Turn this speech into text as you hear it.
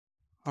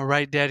All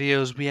right,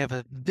 Daddios, we have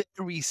a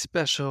very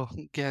special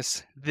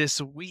guest this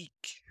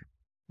week.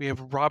 We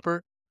have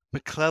Robert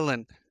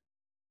McClellan.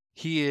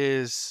 He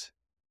is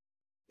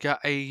got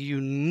a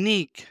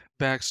unique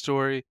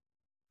backstory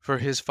for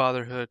his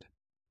fatherhood,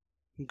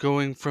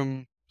 going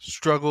from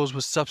struggles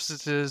with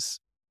substances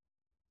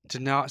to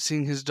not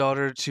seeing his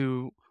daughter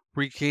to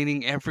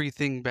regaining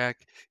everything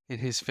back in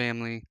his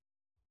family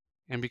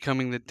and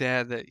becoming the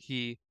dad that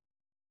he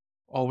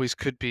always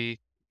could be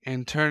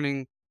and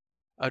turning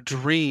a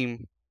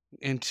dream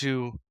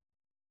into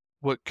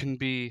what can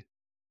be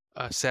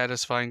a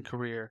satisfying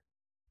career.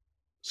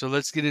 So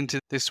let's get into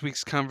this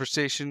week's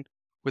conversation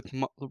with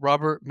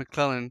Robert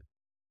McClellan.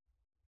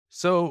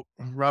 So,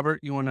 Robert,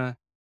 you want to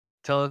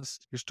tell us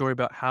your story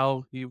about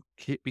how you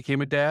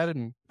became a dad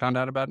and found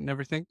out about it and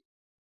everything?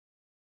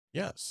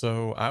 Yeah,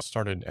 so I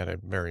started at a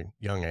very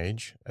young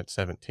age, at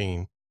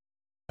 17,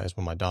 as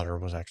when my daughter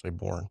was actually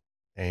born.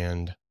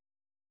 And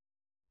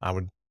I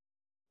would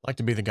like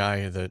to be the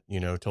guy that,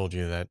 told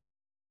you that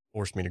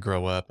forced me to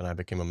grow up and I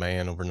became a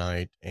man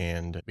overnight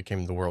and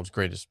became the world's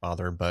greatest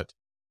father. But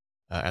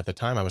at the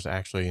time, I was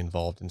actually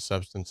involved in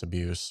substance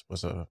abuse,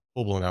 was a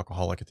full blown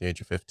alcoholic at the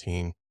age of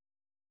 15.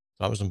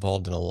 So I was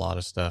involved in a lot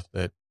of stuff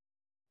that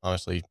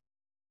honestly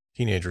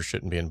teenagers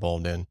shouldn't be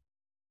involved in.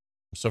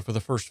 So for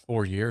the first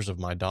 4 years of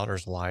my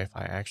daughter's life,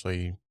 I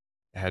actually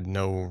had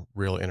no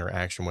real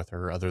interaction with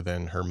her other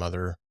than her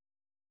mother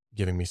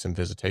giving me some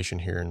visitation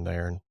here and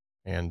there.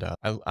 And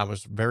I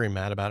was very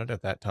mad about it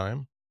at that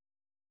time.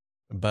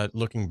 But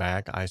looking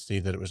back, I see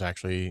that it was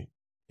actually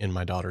in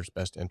my daughter's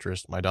best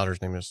interest. My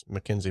daughter's name is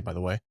Mackenzie, by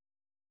the way.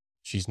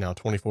 She's now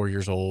 24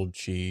 years old.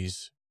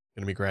 She's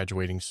going to be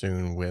graduating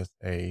soon with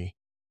a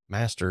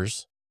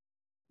master's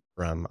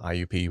from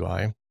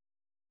IUPUI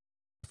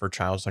for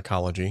child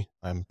psychology.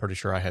 I'm pretty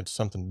sure I had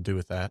something to do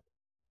with that.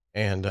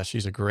 And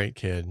she's a great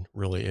kid,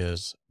 really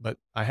is. But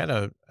I had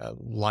a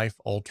life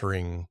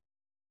altering,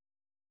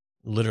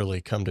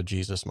 literally come to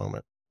Jesus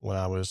moment when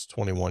I was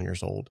 21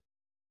 years old.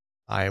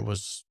 I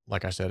was,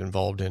 like I said,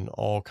 involved in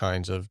all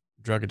kinds of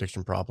drug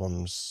addiction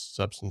problems,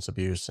 substance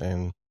abuse,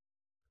 and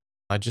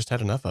I just had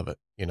enough of it.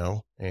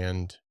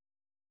 And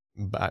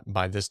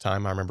by this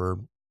time, I remember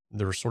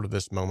there was sort of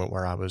this moment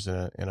where I was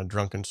in a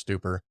drunken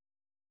stupor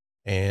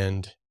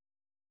and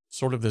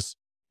sort of this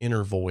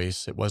inner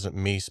voice. It wasn't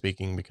me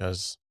speaking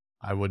because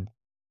I would,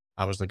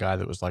 I was the guy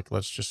that was like,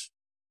 let's just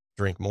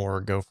drink more,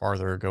 go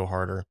farther, go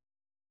harder.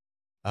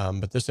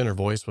 But this inner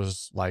voice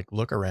was like,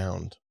 look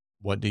around.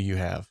 What do you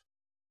have?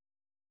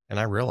 And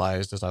I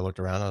realized as I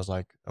looked around, I was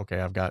like, okay,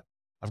 I've got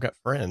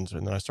friends.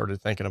 And then I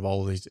started thinking of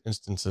all of these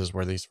instances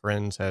where these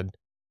friends had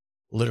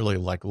literally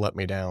like let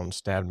me down,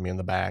 stabbed me in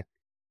the back,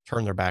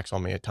 turned their backs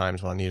on me at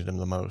times when I needed them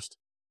the most.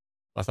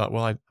 I thought,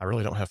 well, I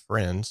really don't have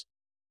friends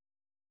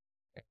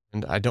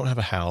and I don't have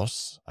a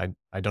house.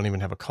 I don't even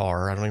have a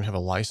car. I don't even have a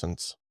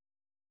license,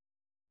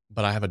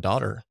 but I have a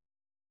daughter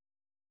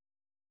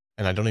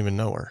and I don't even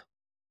know her.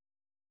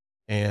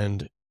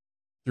 And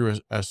through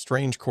a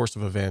strange course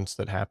of events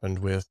that happened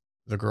with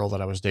the girl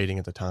that I was dating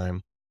at the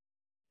time,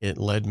 it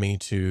led me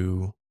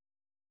to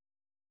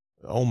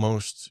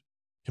almost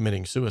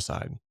committing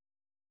suicide.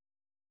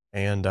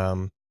 And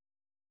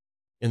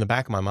in the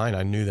back of my mind,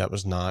 I knew that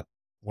was not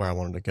where I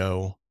wanted to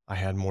go. I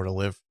had more to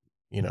live,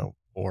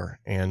 for.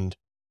 And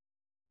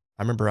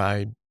I remember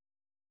I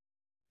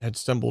had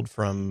stumbled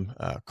from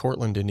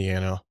Cortland,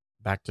 Indiana,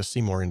 back to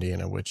Seymour,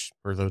 Indiana, which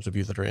for those of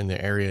you that are in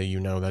the area,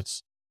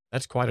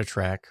 that's quite a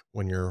track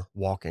when you're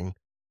walking.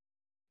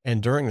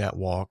 And during that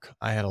walk,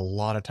 I had a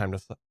lot of time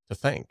to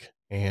think.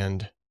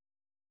 And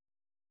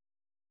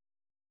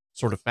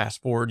sort of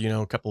fast forward,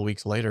 a couple of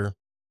weeks later,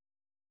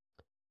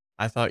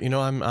 I thought,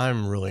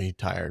 I'm really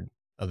tired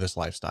of this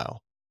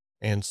lifestyle.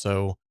 And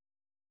so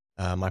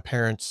my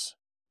parents,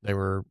 they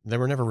were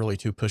never really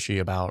too pushy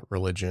about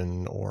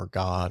religion or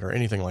God or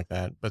anything like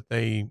that. But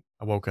I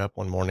woke up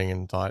one morning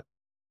and thought,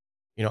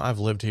 I've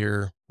lived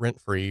here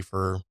rent free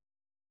for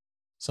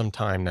some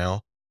time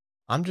now.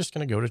 I'm just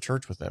going to go to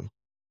church with them,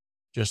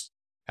 just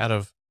out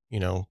of you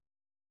know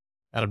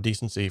out of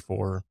decency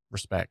for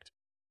respect.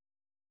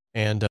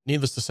 And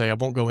needless to say, I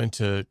won't go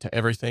into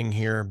everything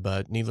here,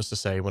 but needless to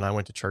say, when I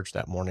went to church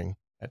that morning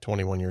at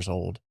 21 years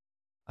old,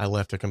 I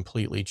left a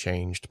completely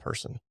changed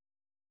person.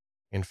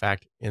 In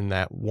fact, in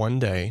that one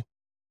day,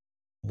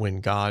 when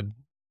God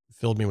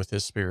filled me with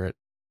his spirit,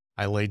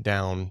 I laid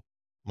down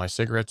my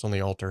cigarettes on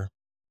the altar.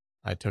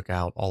 I took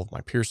out all of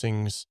my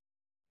piercings.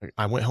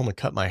 I went home and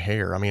cut my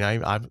hair. I mean,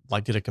 I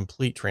like did a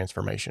complete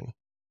transformation.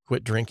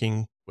 Quit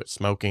drinking, quit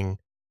smoking,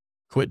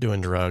 quit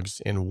doing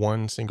drugs in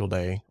one single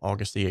day,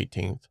 August the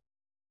 18th.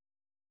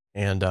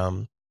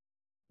 And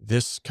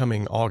this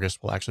coming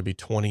August will actually be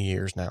 20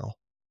 years now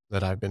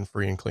that I've been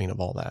free and clean of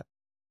all that.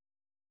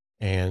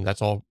 And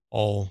that's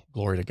all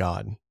glory to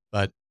God.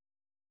 But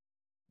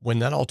when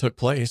that all took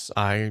place,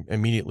 I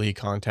immediately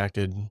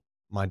contacted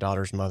my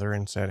daughter's mother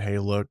and said, "Hey,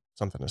 look,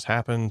 something has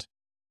happened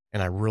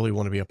and I really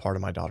want to be a part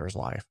of my daughter's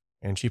life."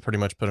 And she pretty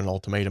much put an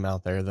ultimatum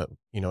out there that,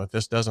 if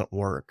this doesn't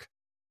work,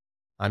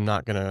 I'm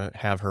not going to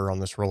have her on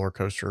this roller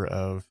coaster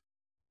of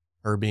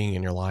her being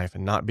in your life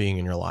and not being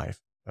in your life,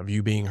 of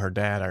you being her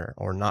dad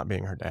or not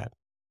being her dad.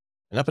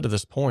 And up until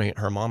this point,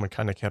 her mom had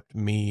kind of kept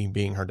me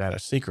being her dad a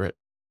secret.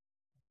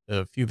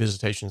 The few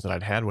visitations that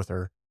I'd had with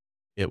her,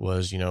 it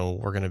was,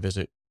 we're going to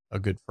visit a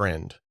good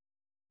friend,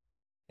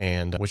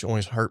 and which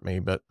always hurt me.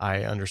 But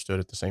I understood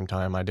at the same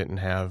time I didn't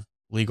have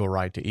legal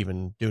right to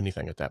even do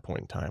anything at that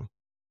point in time.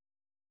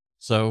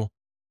 So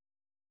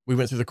we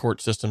went through the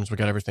court systems. We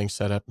got everything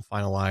set up and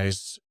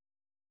finalized,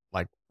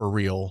 like for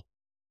real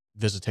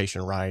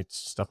visitation rights,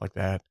 stuff like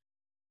that.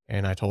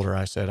 And I told her,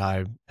 I said,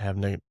 I have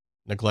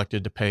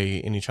neglected to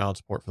pay any child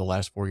support for the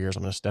last 4 years.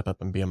 I'm going to step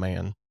up and be a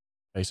man,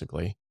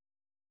 basically.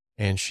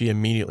 And she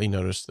immediately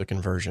noticed the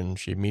conversion.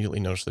 She immediately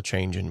noticed the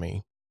change in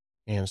me.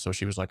 And so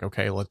she was like,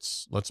 okay,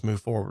 let's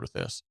move forward with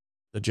this.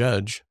 The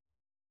judge,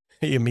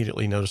 he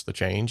immediately noticed the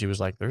change. He was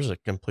like, there's a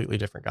completely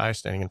different guy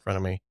standing in front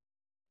of me.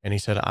 And he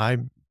said, I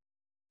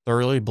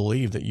thoroughly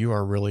believe that you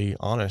are really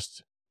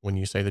honest when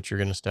you say that you're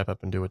going to step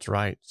up and do what's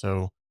right.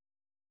 So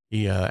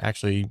he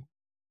actually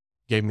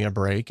gave me a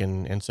break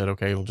and said,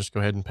 okay, we'll just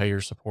go ahead and pay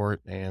your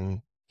support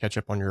and catch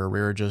up on your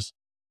arrearages.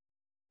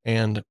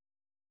 And,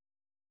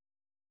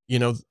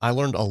 I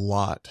learned a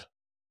lot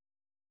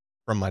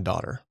from my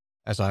daughter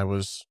as I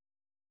was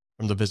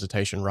from the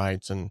visitation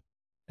rights and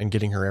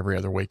getting her every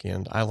other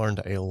weekend. I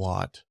learned a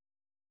lot.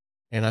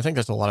 And I think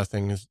that's a lot of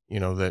things,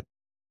 that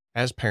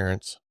as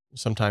parents,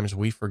 sometimes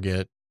we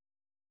forget.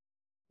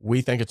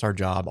 We think it's our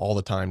job all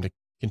the time to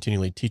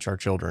continually teach our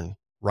children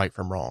right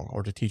from wrong,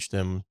 or to teach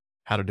them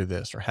how to do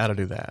this or how to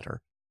do that,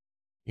 or,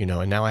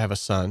 and now I have a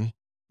son.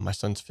 My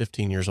son's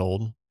 15 years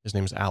old. His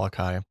name is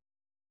Alakai.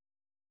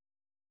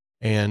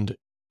 And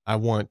I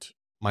want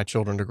my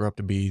children to grow up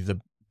to be the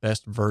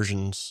best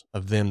versions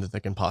of them that they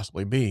can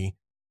possibly be.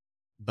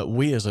 But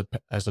we as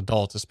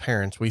adults, as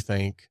parents, we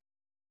think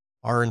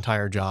our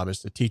entire job is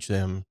to teach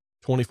them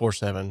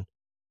 24/7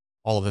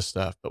 all of this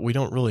stuff. But we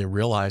don't really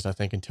realize, I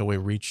think, until we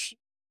reach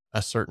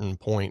a certain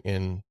point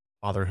in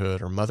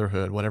fatherhood or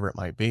motherhood, whatever it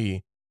might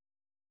be,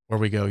 where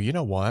we go, you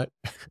know what?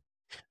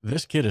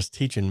 This kid is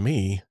teaching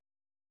me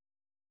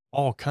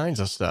all kinds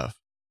of stuff,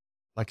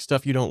 like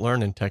stuff you don't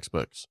learn in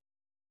textbooks.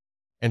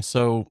 And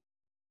so,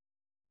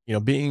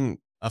 being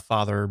a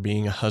father,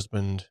 being a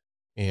husband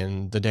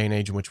in the day and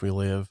age in which we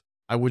live,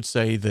 I would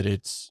say that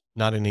it's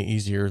not any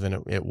easier than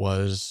it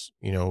was,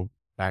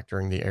 back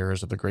during the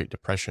eras of the Great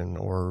Depression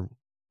or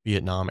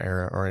Vietnam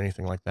era or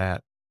anything like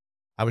that.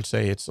 I would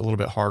say it's a little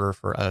bit harder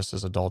for us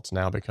as adults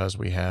now because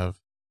we have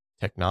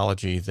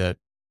technology that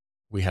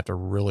we have to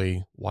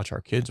really watch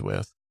our kids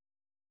with.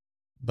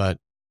 But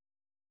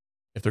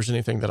if there's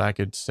anything that I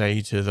could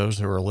say to those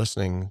who are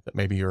listening, that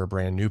maybe you're a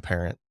brand new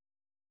parent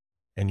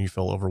and you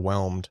feel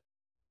overwhelmed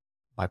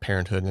by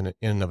parenthood in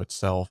and of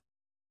itself,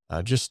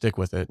 just stick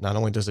with it. Not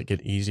only does it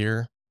get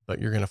easier, but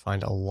you're going to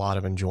find a lot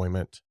of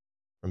enjoyment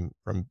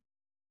from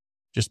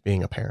just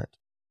being a parent.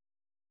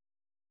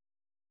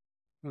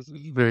 That's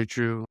very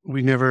true.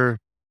 We never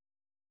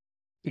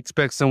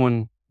expect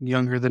someone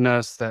younger than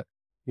us that,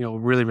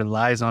 really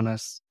relies on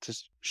us to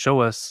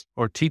show us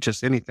or teach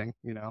us anything.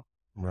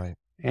 Right.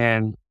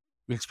 And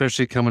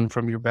especially coming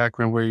from your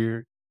background where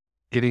you're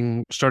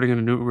starting in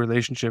a new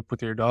relationship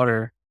with your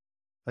daughter,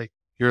 like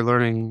you're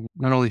learning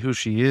not only who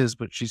she is,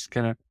 but she's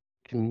kind of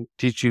can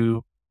teach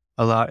you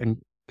a lot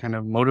and kind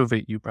of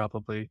motivate you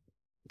probably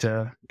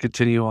to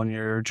continue on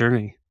your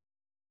journey.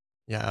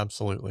 Yeah,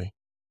 absolutely.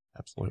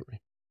 Absolutely.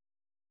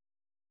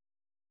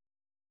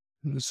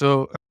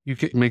 So you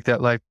can make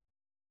that life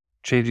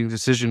changing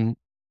decision.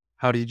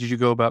 How did you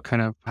go about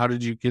how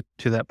did you get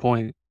to that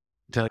point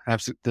to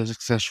have the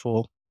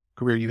successful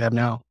career you have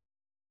now?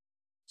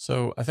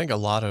 So I think a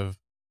lot of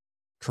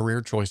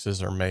career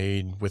choices are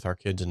made with our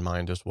kids in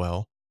mind as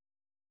well.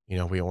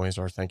 We always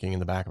are thinking in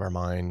the back of our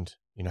mind,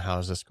 how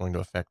is this going to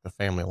affect the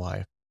family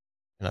life?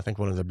 And I think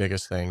one of the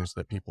biggest things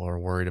that people are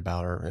worried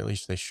about, or at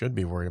least they should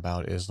be worried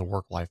about, is the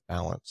work-life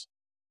balance.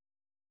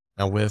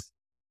 Now with,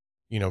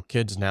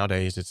 kids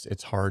nowadays,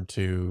 it's hard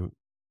to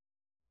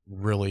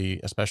really,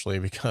 especially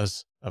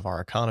because of our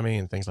economy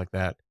and things like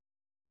that,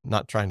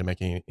 not trying to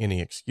make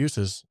any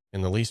excuses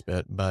in the least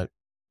bit, but,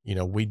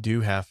 we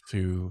do have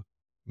to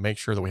make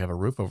sure that we have a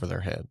roof over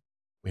their head.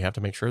 We have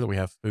to make sure that we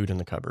have food in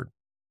the cupboard.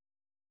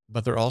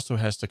 But there also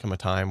has to come a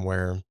time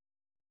where,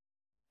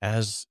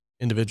 as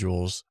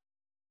individuals,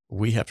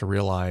 we have to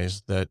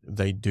realize that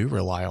they do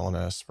rely on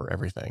us for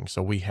everything.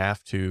 So we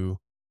have to,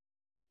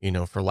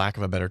 for lack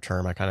of a better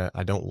term,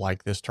 I don't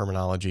like this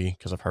terminology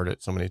because I've heard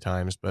it so many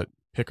times, but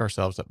pick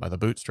ourselves up by the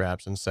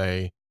bootstraps and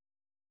say,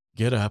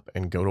 get up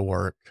and go to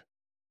work,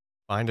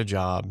 find a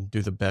job,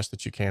 do the best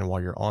that you can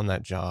while you're on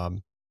that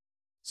job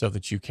so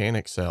that you can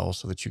excel,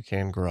 so that you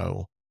can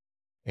grow.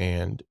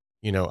 And,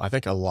 I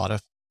think a lot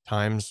of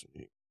times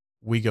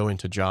we go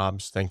into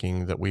jobs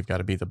thinking that we've got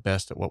to be the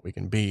best at what we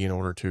can be in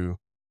order to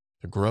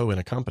grow in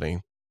a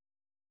company.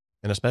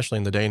 And especially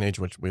in the day and age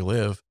in which we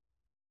live,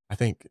 I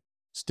think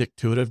stick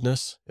to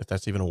itiveness, if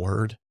that's even a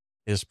word,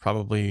 is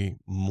probably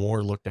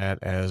more looked at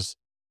as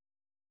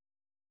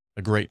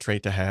a great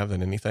trait to have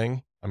than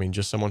anything. I mean,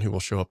 just someone who will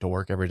show up to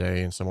work every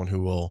day and someone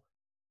who will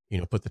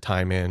put the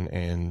time in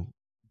and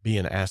be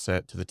an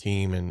asset to the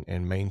team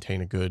and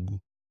maintain a good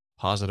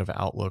positive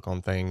outlook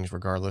on things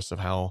regardless of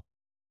how,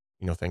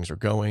 things are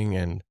going.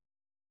 And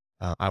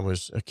I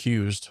was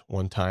accused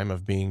one time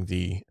of being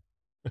the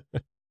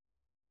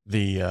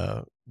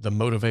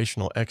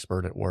motivational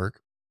expert at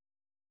work.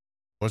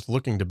 I was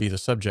looking to be the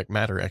subject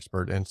matter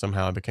expert, and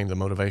somehow I became the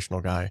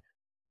motivational guy.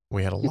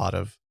 We had a lot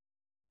of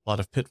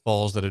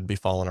pitfalls that had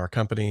befallen our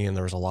company, and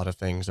there was a lot of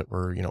things that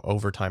were,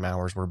 overtime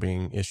hours were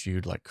being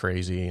issued like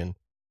crazy,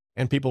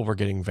 and people were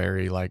getting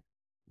very like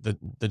the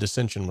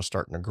dissension was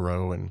starting to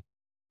grow, and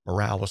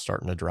morale was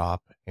starting to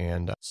drop.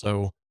 And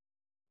so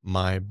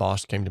my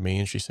boss came to me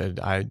and she said,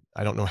 I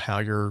don't know how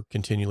you're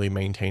continually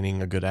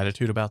maintaining a good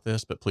attitude about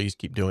this, but please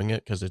keep doing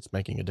it because it's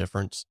making a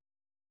difference.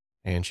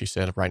 And she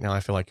said, right now I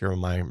feel like you're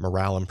my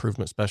morale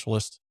improvement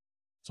specialist.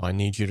 So I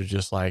need you to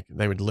just like,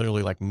 they would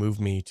literally like move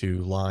me to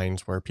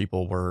lines where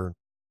people were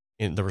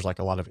there was like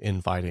a lot of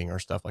infighting or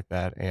stuff like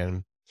that.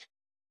 And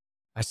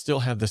I still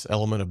have this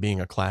element of being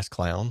a class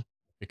clown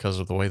because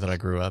of the way that I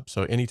grew up.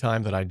 So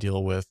anytime that I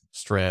deal with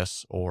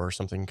stress or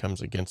something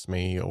comes against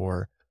me,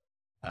 or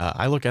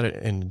I look at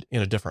it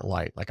in a different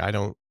light. Like I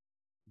don't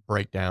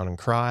break down and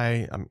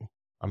cry.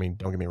 I mean,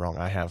 don't get me wrong,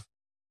 I have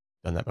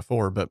done that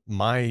before, but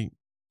my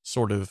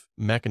sort of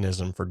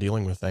mechanism for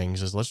dealing with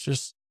things is let's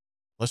just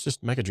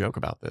make a joke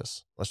about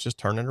this. Let's just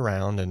turn it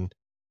around and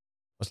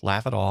let's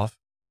laugh it off.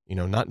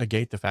 Not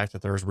negate the fact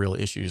that there's real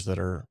issues that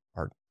are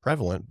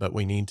prevalent, but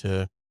we need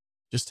to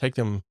just take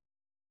them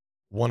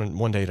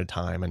one day at a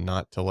time and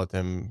not to let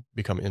them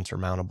become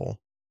insurmountable.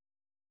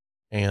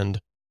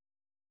 And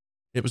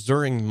it was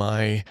during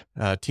my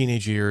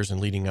teenage years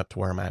and leading up to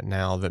where I'm at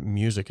now that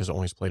music has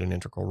always played an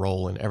integral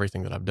role in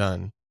everything that I've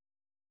done.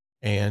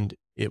 And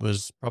it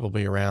was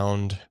probably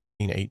around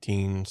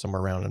 18,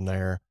 somewhere around in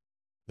there,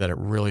 that it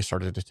really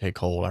started to take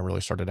hold. I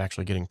really started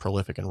actually getting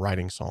prolific in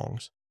writing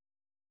songs.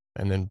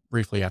 And then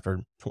briefly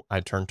after I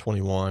turned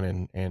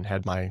 21 and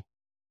had my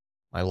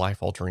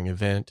life altering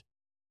event,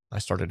 I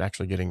started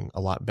actually getting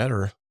a lot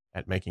better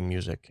at making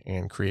music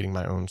and creating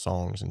my own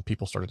songs. And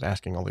people started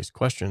asking all these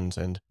questions.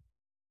 And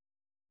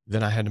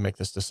then I had to make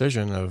this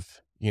decision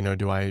of,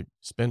 do I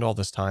spend all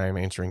this time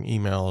answering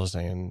emails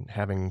and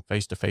having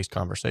face to face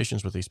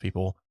conversations with these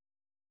people,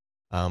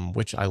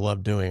 which I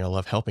love doing. I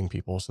love helping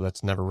people. So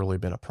that's never really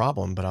been a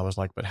problem. But I was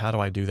like, but how do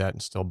I do that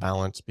and still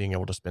balance being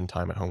able to spend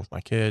time at home with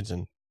my kids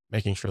and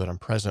making sure that I'm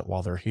present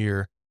while they're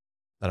here,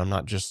 that I'm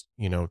not just,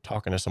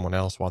 talking to someone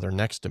else while they're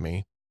next to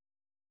me,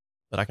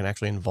 that I can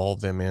actually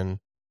involve them in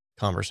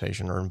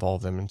conversation or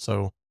involve them. And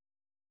so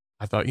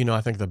I thought,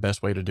 I think the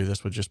best way to do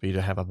this would just be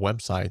to have a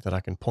website that I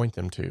can point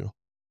them to.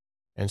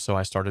 And so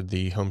I started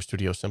the Home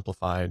Studio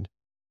Simplified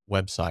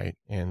website.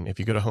 And if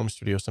you go to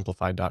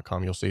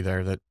homestudiosimplified.com, you'll see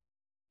there that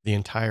the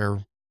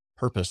entire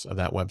purpose of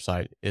that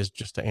website is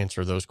just to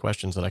answer those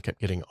questions that I kept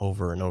getting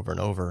over and over and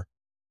over.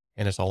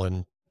 And it's all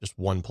in just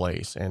one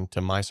place. And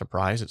to my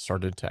surprise, it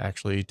started to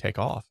actually take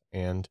off.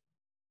 And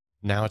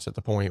now it's at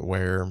the point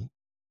where,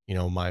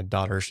 my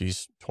daughter,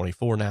 she's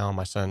 24 now,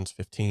 my son's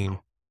 15.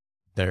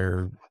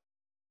 They're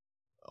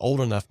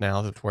old enough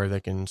now that where they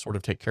can sort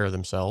of take care of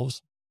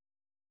themselves.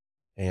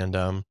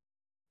 And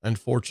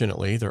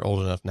unfortunately, they're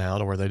old enough now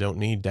to where they don't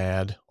need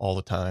dad all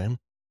the time.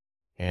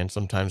 And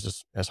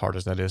sometimes, as hard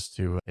as that is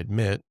to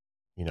admit,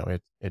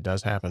 it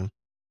does happen.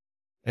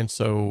 And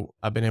so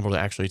I've been able to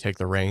actually take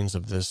the reins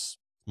of this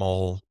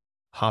small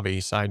hobby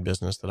side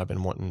business that I've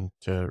been wanting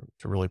to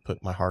really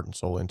put my heart and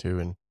soul into.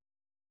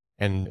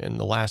 And in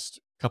the last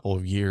couple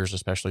of years,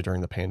 especially during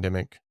the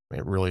pandemic,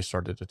 it really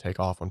started to take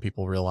off when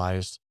people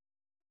realized,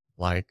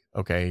 like,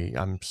 okay,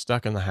 I'm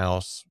stuck in the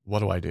house. What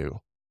do I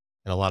do?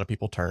 And a lot of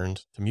people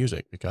turned to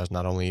music because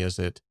not only is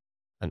it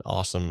an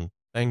awesome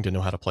thing to know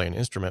how to play an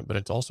instrument, but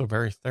it's also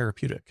very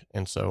therapeutic.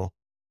 And so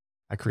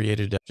I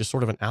created just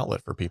sort of an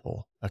outlet for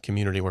people, a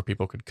community where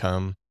people could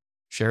come,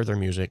 share their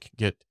music,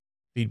 get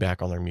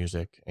feedback on their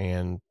music,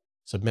 and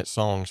submit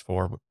songs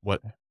for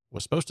what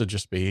was supposed to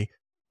just be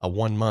a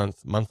 1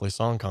 month monthly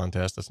song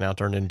contest that's now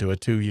turned into a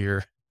 2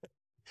 year,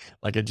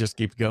 like it just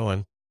keeps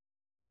going.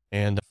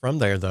 And from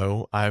there,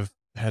 though, I've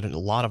had a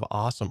lot of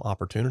awesome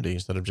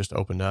opportunities that have just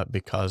opened up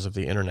because of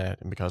the internet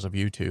and because of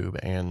YouTube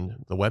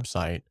and the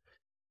website.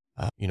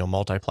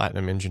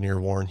 Multi-platinum engineer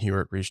Warren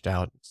Hewitt reached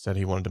out, said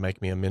he wanted to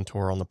make me a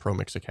mentor on the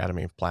ProMix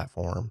Academy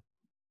platform.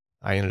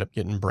 I ended up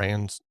getting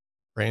brand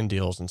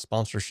deals and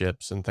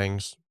sponsorships, and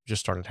things just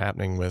started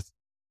happening with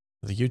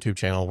the YouTube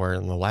channel where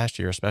in the last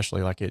year,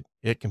 especially, like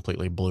it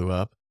completely blew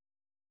up.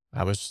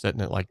 I was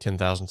sitting at like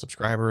 10,000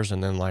 subscribers.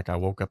 And then like I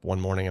woke up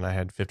one morning and I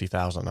had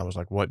 50,000. I was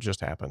like, what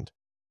just happened?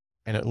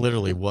 And it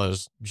literally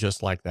was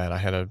just like that. I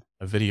had a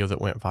video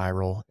that went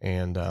viral,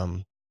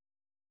 and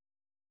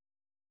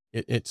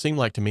it seemed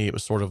like to me it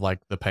was sort of like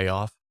the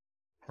payoff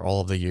for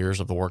all of the years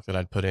of the work that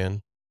I'd put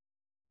in.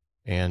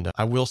 And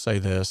I will say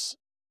this,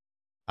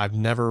 I've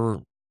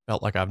never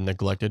felt like I've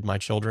neglected my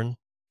children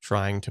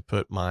trying to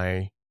put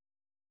my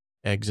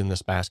eggs in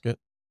this basket,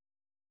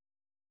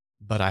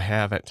 but I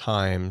have at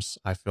times,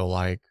 I feel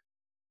like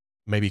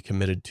maybe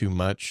committed too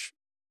much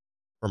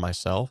for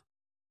myself,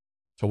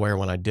 to where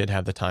when I did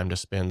have the time to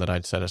spend that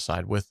I'd set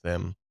aside with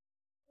them,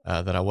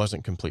 that I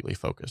wasn't completely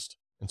focused.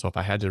 And so if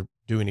I had to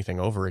do anything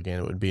over again,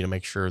 it would be to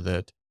make sure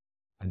that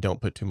I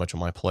don't put too much on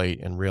my plate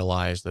and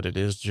realize that it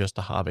is just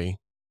a hobby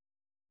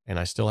and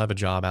I still have a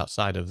job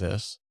outside of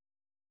this.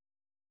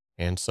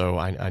 And so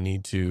I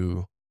need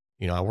to,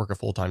 I work a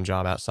full time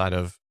job outside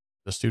of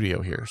the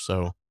studio here.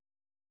 So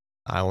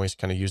I always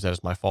kind of use that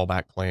as my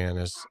fallback plan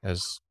as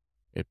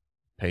it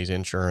pays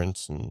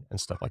insurance and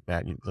stuff like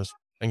that. Those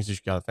things you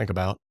got to think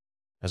about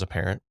as a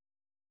parent.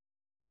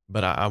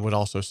 But I would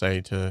also say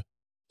to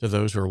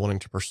those who are wanting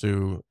to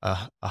pursue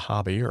a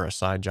hobby or a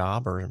side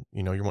job, or,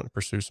 you want to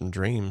pursue some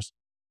dreams,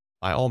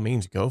 by all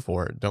means, go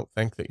for it. Don't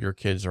think that your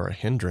kids are a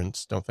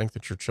hindrance. Don't think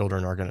that your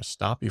children are going to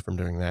stop you from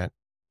doing that.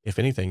 If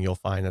anything, you'll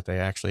find that they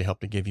actually help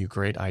to give you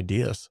great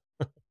ideas,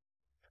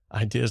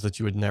 ideas that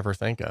you would never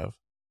think of.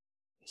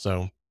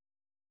 So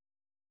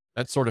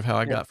that's sort of how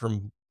I Yeah. got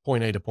from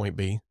point A to point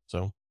B.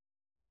 So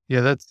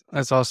Yeah,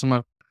 that's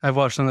awesome. I've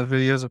watched some of the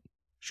videos. I'm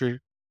sure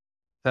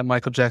that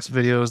Michael Jackson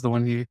video is the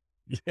one you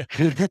yeah,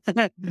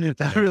 that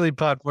yeah, really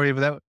popped for you, but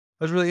that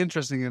was really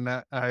interesting in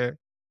that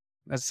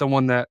as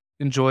someone that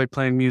enjoyed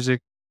playing music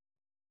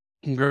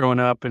growing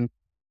up, and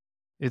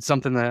it's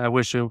something that I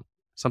wish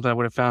something I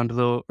would have found a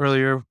little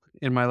earlier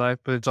in my life,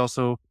 but it's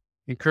also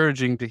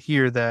encouraging to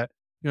hear that,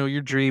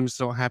 your dreams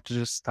don't have to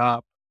just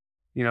stop,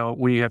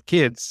 when you have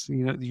kids.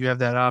 You have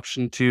that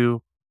option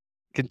to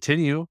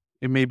continue.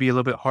 It may be a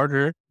little bit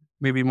harder,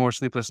 maybe more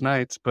sleepless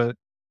nights, but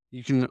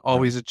you can right.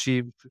 always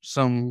achieve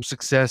some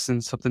success in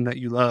something that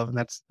you love, and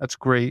that's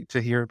great to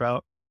hear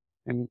about.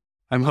 And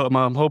I'm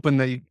hoping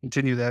that you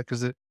continue that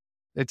because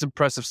it's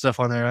impressive stuff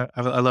on there.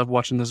 I love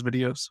watching those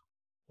videos.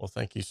 Well,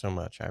 thank you so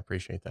much. I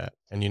appreciate that.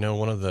 And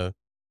one of the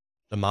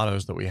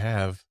mottos that we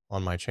have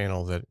on my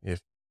channel, that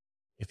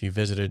if you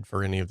visited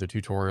for any of the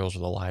tutorials or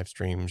the live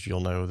streams,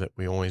 you'll know that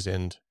we always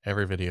end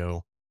every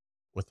video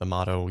with the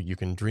motto, you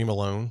can dream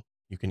alone,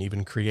 you can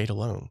even create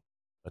alone,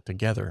 but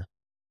together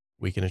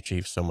we can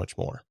achieve so much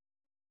more.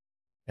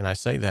 And I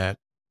say that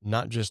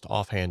not just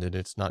offhanded.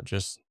 It's not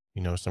just,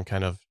 some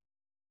kind of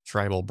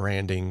tribal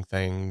branding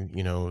thing,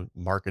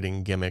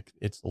 marketing gimmick.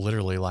 It's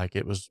literally like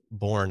it was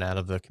born out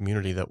of the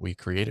community that we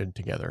created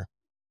together.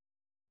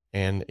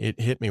 And it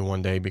hit me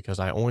one day because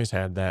I always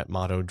had that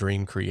motto,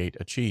 dream, create,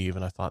 achieve.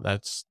 And I thought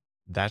that's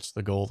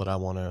the goal that I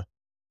want to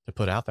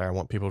put out there. I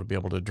want people to be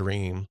able to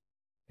dream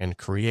and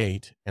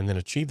create and then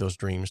achieve those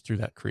dreams through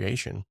that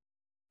creation.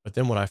 But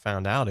then what I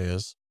found out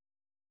is,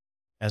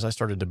 as I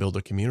started to build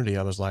a community,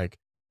 I was like,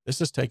 this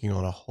is taking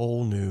on a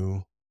whole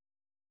new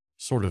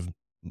sort of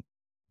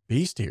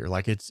beast here.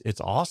 Like it's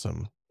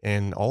awesome.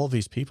 And all of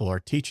these people are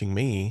teaching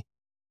me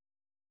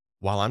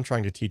while I'm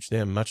trying to teach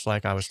them, much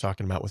like I was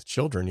talking about with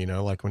children,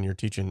 like when you're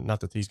teaching, not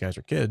that these guys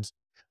are kids,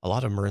 a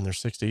lot of them are in their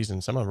 60s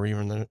and some of them are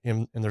even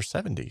in their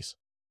 70s.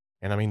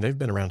 And I mean, they've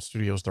been around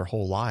studios their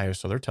whole lives.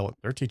 So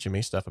they're teaching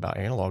me stuff about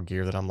analog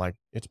gear that I'm like,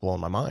 it's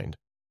blowing my mind.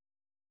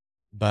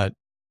 But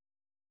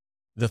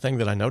the thing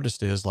that I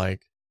noticed is,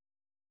 like,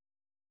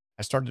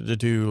 I started to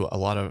do a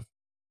lot of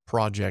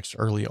projects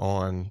early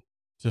on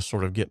to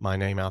sort of get my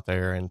name out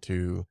there and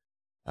to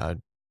uh,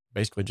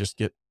 basically just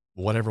get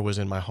whatever was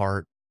in my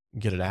heart,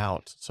 get it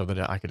out so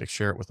that I could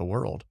share it with the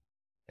world.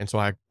 And so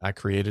I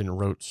created and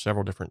wrote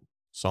several different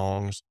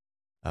songs,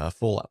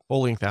 full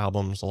length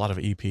albums, a lot of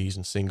EPs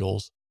and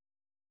singles.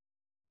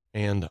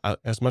 And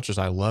as much as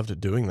I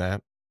loved doing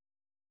that,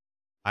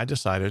 I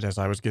decided, as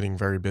I was getting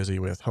very busy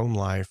with home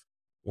life,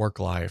 work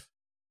life,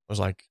 I was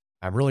like,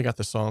 I've really got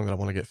the song that I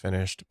want to get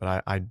finished,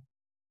 but I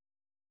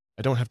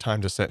don't have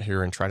time to sit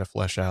here and try to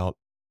flesh out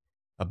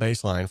a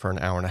bass line for an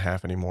hour and a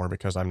half anymore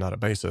because I'm not a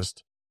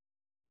bassist.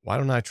 Why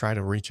don't I try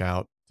to reach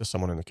out to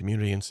someone in the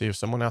community and see if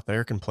someone out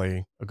there can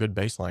play a good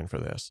bass line for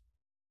this?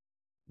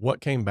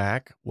 What came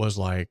back was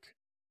like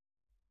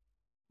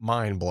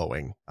mind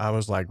blowing. I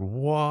was like,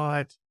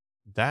 what?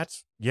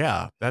 That's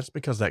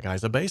because that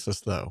guy's a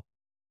bassist though.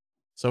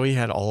 So he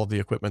had all of the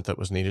equipment that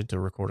was needed to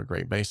record a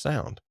great bass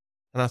sound.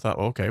 And I thought,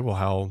 okay, well,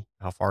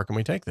 how far can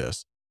we take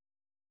this?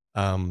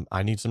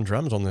 I need some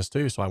drums on this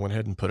too. So I went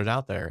ahead and put it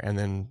out there. And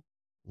then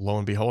lo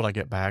and behold, I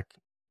get back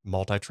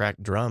multi-track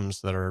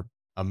drums that are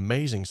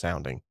amazing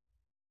sounding.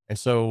 And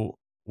so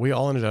we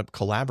all ended up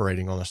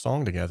collaborating on a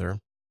song together.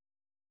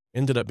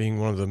 Ended up being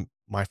one of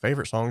my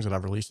favorite songs that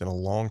I've released in a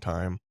long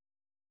time.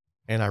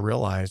 And I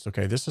realized,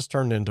 okay, this has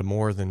turned into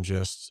more than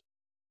just,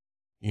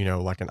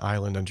 like an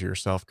island unto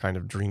yourself kind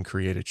of dream,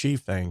 create, achieve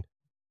thing.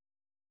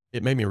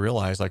 It made me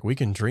realize, like, we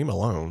can dream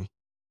alone.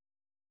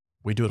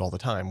 We do it all the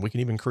time. We can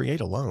even create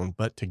alone,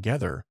 but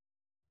together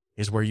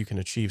is where you can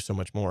achieve so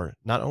much more.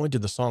 Not only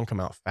did the song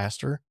come out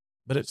faster,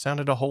 but it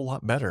sounded a whole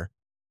lot better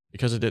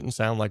because it didn't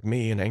sound like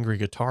me, an angry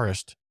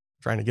guitarist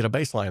trying to get a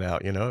bass line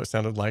out. It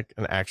sounded like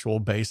an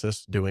actual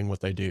bassist doing what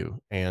they do.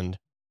 And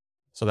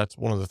so that's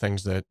one of the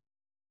things that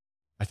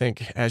I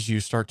think, as you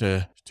start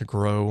to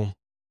grow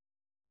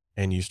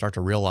and you start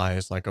to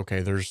realize, like,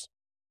 okay, there's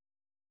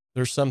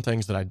some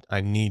things that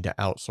I need to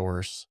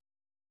outsource.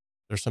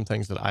 There's some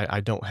things that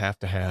I don't have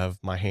to have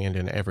my hand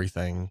in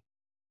everything.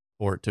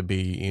 for it to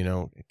be,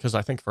 because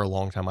I think for a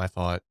long time I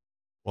thought,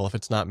 well, if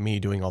it's not me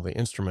doing all the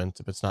instruments,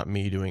 if it's not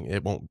me doing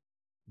it, won't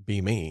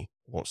be me.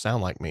 It won't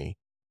sound like me.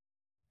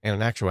 And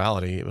in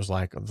actuality, it was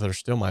like they're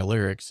still my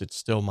lyrics. It's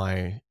still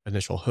my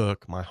initial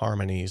hook, my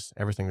harmonies,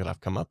 everything that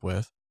I've come up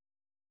with.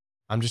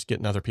 I'm just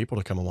getting other people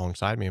to come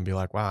alongside me and be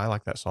like, wow, I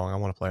like that song. I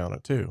want to play on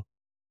it too.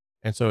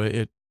 And so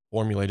it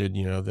formulated,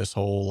 this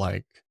whole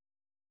like,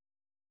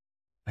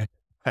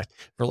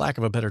 for lack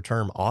of a better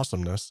term,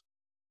 awesomeness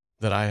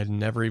that I had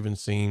never even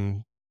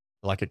seen.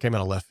 Like it came out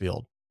of left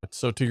field.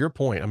 So to your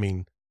point, I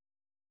mean,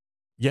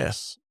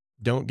 yes,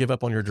 don't give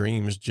up on your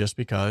dreams just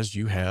because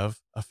you have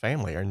a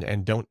family,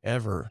 and don't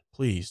ever,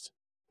 please,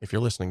 if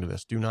you're listening to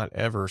this, do not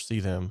ever see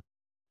them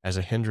as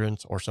a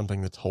hindrance or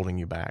something that's holding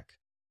you back.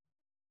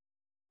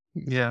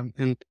 Yeah,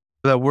 and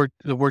the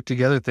work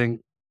together thing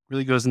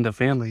really goes into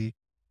family.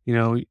 You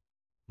know,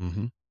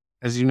 Hmm.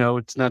 as you know,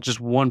 it's not just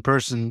one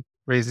person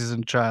raises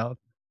a child,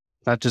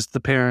 not just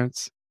the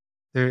parents.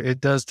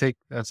 It does take,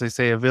 as they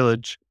say, a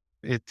village.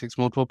 It takes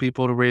multiple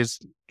people to raise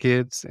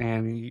kids,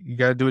 and you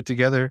got to do it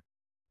together.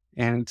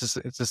 And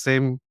it's the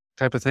same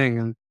type of thing.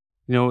 And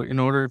in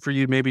order for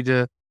you maybe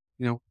to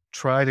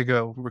try to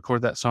go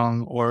record that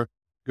song or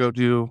go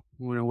do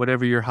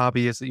whatever your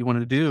hobby is that you want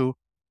to do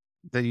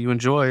that you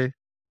enjoy,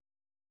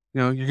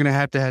 you're gonna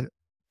have to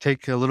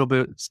take a little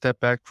bit step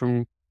back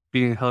from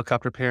being a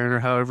helicopter parent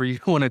or however you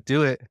want to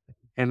do it,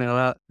 and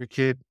allow your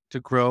kid to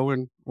grow,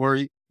 and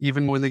or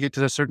even when they get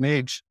to a certain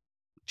age,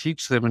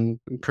 teach them and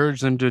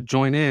encourage them to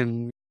join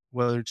in,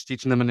 whether it's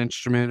teaching them an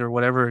instrument or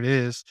whatever it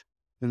is,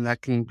 then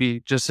that can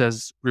be just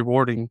as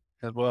rewarding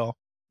as well.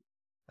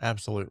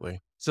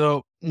 Absolutely.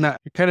 So now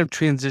you're kind of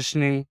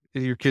transitioning.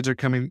 Your kids are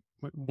coming.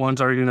 One's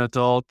already an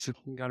adult,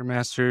 got her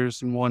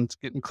master's, and one's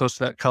getting close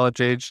to that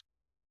college age.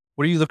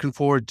 What are you looking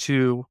forward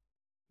to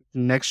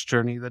next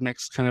journey, the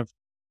next kind of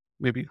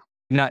maybe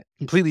not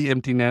completely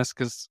empty nest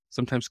because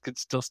sometimes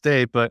kids still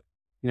stay, but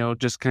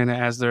just kind of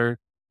as they're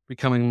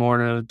becoming more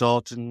an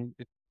adult and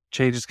it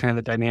changes kind of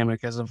the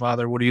dynamic as a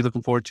father. What are you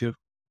looking forward to?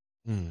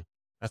 Hmm.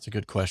 That's a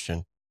good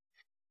question.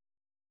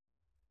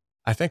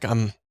 I think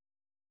I'm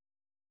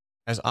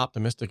as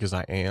optimistic as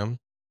I am.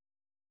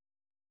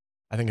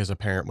 I think as a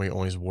parent, we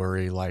always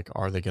worry like,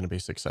 are they going to be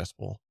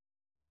successful?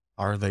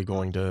 Are they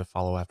going to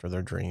follow after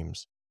their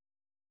dreams?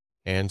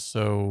 And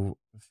so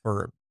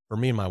for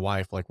me and my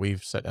wife, like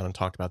we've sat down and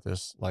talked about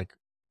this, like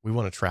we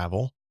want to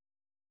travel,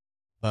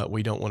 but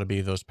we don't want to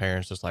be those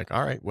parents that's like,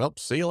 all right, well,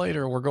 see you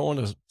later. We're going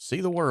to see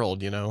the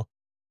world.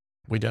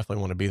 We definitely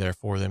want to be there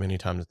for them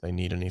anytime that they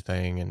need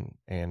anything.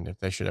 And if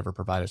they should ever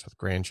provide us with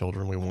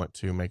grandchildren, we want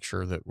to make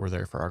sure that we're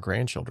there for our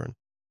grandchildren.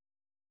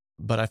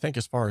 But I think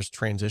as far as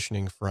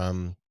transitioning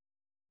from,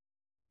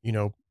 you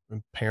know,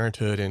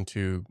 parenthood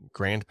into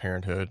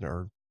grandparenthood,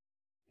 or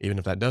even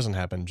if that doesn't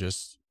happen,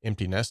 just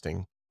empty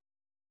nesting,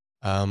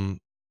 um,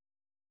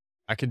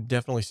 I could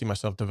definitely see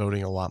myself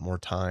devoting a lot more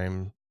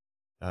time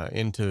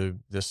into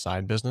this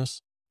side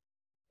business,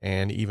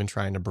 and even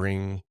trying to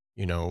bring,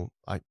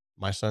 like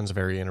my son's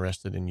very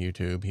interested in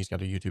YouTube. He's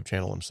got a YouTube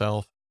channel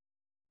himself.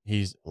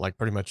 He's like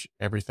pretty much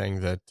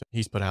everything that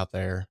he's put out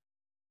there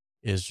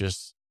is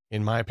just,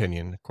 in my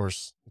opinion, of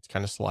course, it's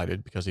kind of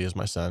slighted because he is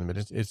my son, but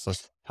it's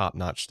just top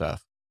notch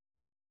stuff.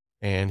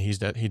 And he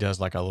does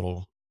like a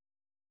little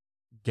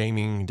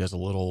gaming, he does a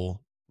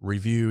little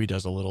review, he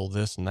does a little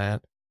this and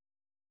that.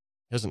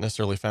 He hasn't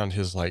necessarily found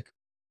his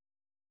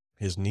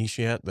niche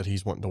yet that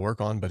he's wanting to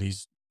work on, but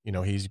he's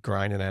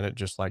grinding at it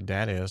just like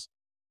dad is.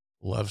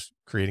 Loves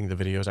creating the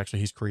videos. Actually,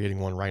 he's creating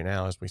one right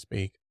now as we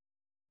speak,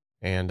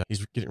 and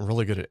he's getting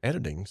really good at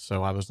editing.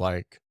 So I was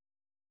like,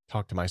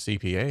 talked to my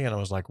CPA, and I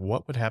was like,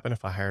 what would happen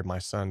if I hired my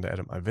son to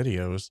edit my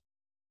videos?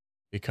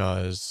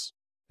 Because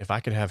if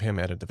I could have him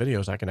edit the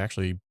videos, I can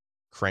actually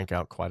crank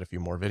out quite a few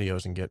more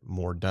videos and get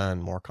more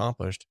done, more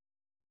accomplished.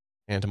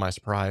 And to my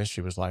surprise, she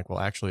was like, well,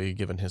 actually,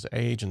 given his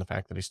age and the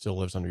fact that he still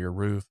lives under your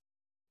roof,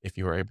 if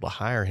you were able to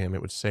hire him,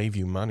 it would save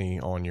you money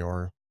on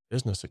your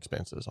business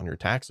expenses, on your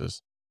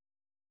taxes.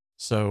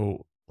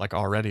 So, like,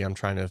 already I'm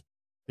trying to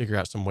figure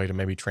out some way to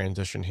maybe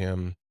transition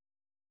him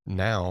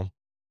now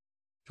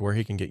to where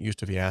he can get used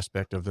to the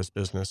aspect of this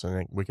business, and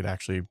then we could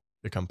actually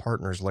become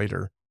partners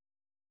later,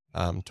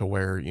 to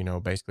where,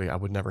 basically I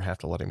would never have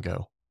to let him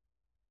go.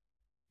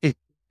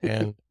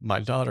 And my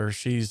daughter,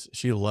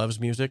 she loves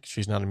music.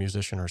 She's not a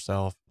musician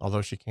herself,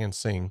 although she can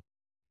sing.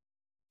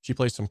 She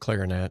plays some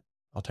clarinet.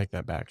 I'll take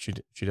that back. She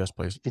does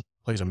plays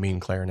a mean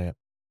clarinet.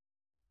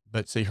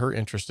 But see, her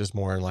interest is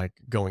more in like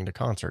going to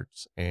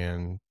concerts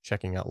and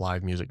checking out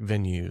live music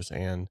venues.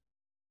 And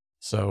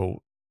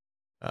so,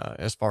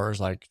 as far as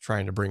like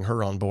trying to bring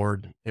her on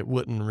board, it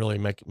wouldn't really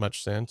make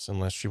much sense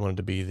unless she wanted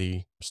to be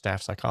the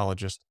staff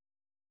psychologist,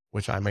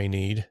 which I may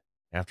need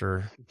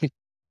after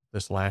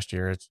this last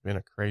year. It's been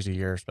a crazy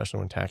year, especially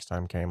when tax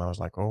time came. I was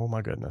like, oh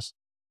my goodness.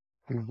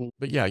 Mhm.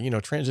 But yeah,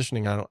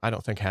 transitioning, I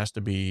don't think has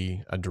to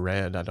be a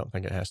dread. I don't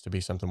think it has to be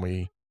something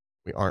we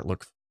aren't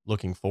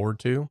looking forward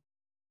to.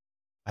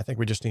 I think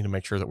we just need to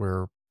make sure that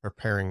we're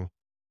preparing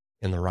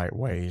in the right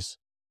ways.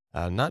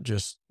 not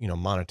just,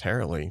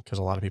 monetarily, because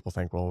a lot of people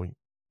think, well,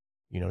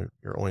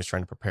 you're always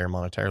trying to prepare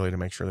monetarily to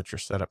make sure that you're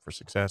set up for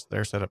success.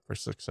 They're set up for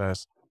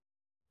success.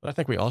 But I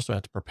think we also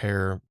have to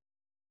prepare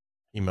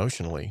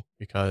emotionally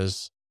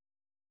because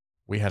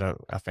we had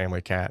a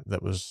family cat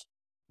that was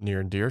near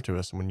and dear to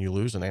us. And when you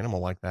lose an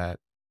animal like that,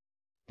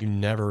 you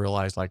never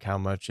realize like how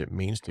much it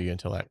means to you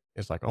until that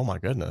it's like, oh my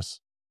goodness.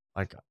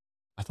 Like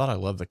I thought I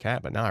loved the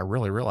cat, but now I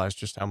really realize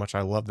just how much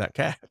I love that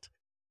cat.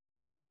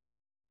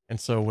 And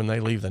so when they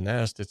leave the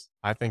nest,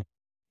 I think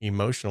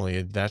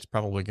emotionally, that's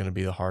probably going to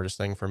be the hardest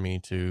thing for me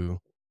to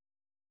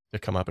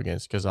come up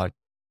against because I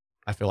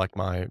feel like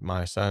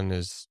my son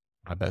is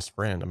my best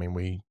friend. I mean,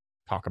 we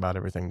talk about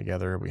everything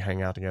together. We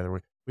hang out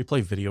together. We play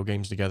video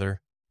games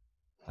together.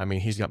 I mean,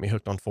 he's got me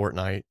hooked on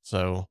Fortnite.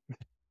 So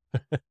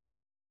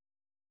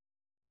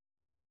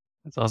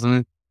That's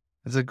awesome.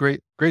 It's a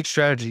great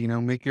strategy,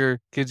 make your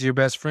kids your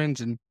best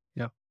friends and,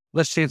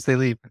 less chance they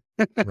leave.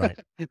 right,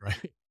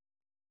 right.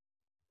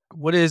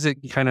 What is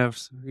it kind of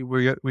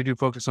we do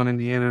focus on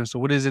Indiana. So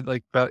what is it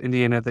like about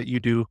Indiana that you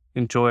do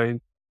enjoy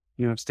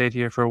and, stayed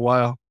here for a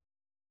while?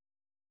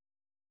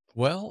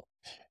 Well,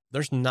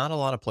 there's not a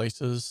lot of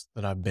places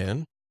that I've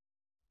been,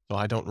 so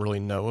I don't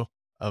really know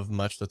of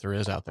much that there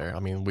is out there. I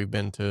mean, I've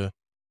been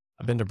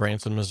to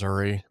Branson,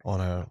 Missouri on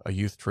a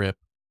youth trip.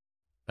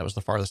 That was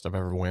the farthest I've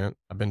ever went.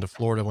 I've been to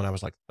Florida when I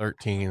was like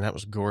 13. That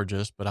was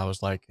gorgeous, but I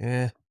was like,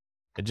 it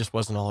just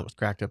wasn't all it was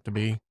cracked up to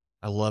be.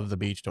 I love the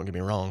beach, don't get me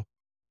wrong.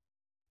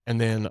 And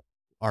then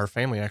our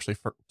family actually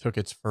took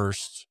its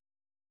first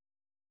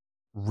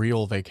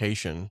real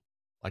vacation,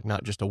 like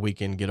not just a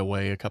weekend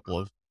getaway, a couple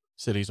of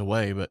cities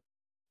away, but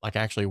like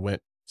actually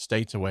went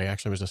states away.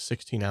 Actually, it was a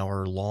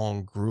 16-hour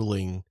long,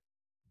 grueling,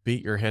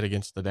 beat your head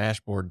against the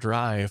dashboard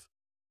drive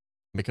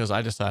because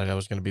I decided I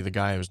was going to be the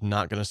guy who was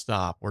not going to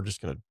stop. We're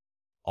just going to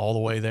all the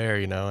way there,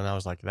 and I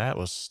was like, that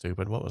was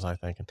stupid. What was I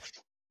thinking?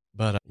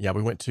 But yeah,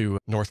 we went to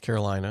North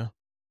Carolina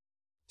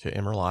to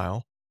Emerald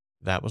Isle.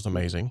 That was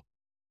amazing.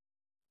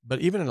 But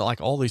even in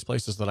like all these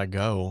places that I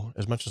go,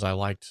 as much as I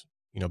liked,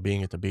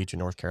 being at the beach in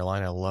North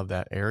Carolina, I love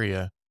that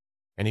area.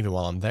 And even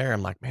while I'm there,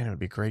 I'm like, man, it would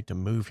be great to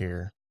move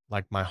here.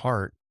 Like my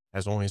heart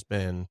has always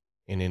been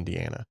in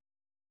Indiana.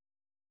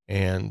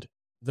 And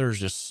there's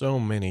just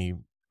so many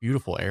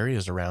beautiful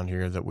areas around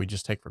here that we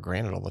just take for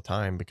granted all the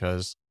time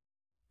because,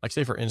 like,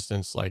 say, for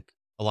instance, like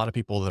a lot of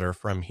people that are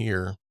from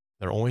here,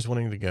 they're always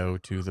wanting to go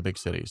to the big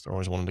cities. They're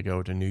always wanting to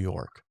go to New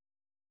York.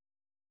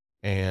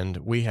 And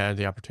we had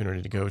the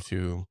opportunity to go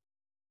to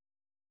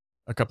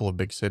a couple of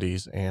big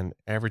cities. And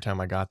every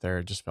time I got there,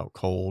 it just felt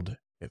cold.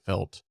 It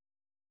felt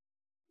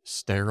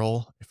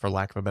sterile, for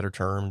lack of a better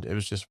term. It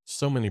was just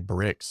so many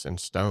bricks and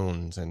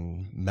stones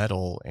and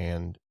metal.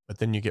 But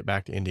then you get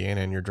back to Indiana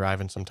and you're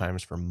driving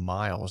sometimes for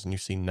miles and you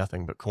see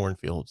nothing but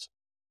cornfields.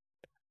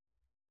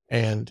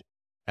 And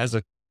as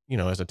a,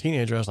 as a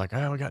teenager, I was like,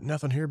 oh, we got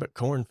nothing here but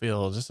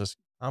cornfields.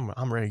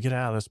 I'm ready to get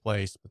out of this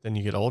place. But then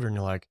you get older and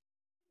you're like,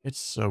 it's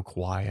so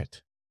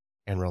quiet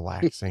and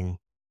relaxing.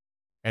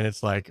 And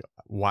it's like,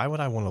 why would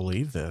I want to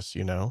leave this?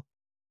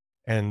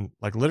 And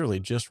like literally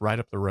just right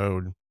up the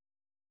road,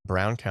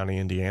 Brown County,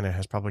 Indiana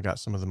has probably got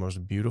some of the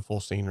most beautiful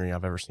scenery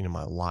I've ever seen in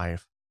my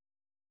life.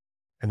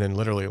 And then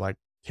literally like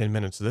 10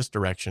 minutes this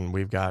direction,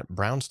 we've got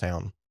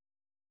Brownstown.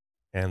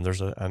 And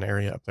there's an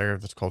area up there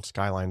that's called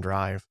Skyline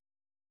Drive.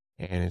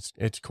 And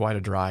it's quite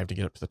a drive to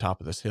get up to the top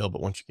of this hill. But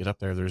once you get up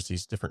there, there's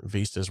these different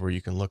vistas where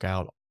you can look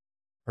out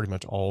pretty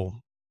much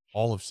all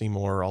of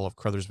Seymour, all of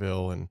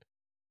Crothersville, and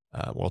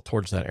well,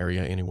 towards that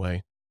area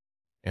anyway.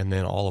 And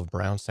then all of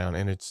Brownstown.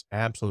 And it's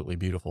absolutely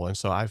beautiful. And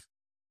so I've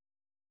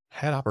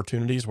had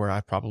opportunities where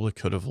I probably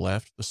could have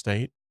left the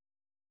state.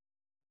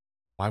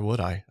 Why would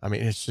I? I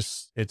mean,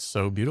 it's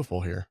so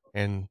beautiful here.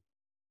 And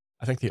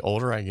I think the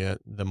older I get,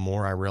 the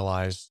more I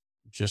realize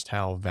just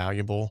how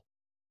valuable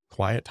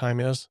quiet time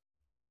is.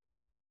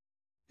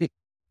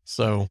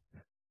 So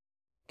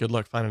good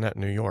luck finding that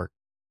in New York.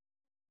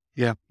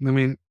 Yeah, I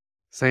mean,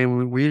 same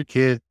when we were a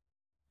kid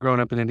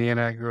growing up in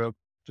Indiana. I grew up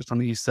just on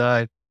the east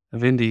side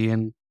of Indy,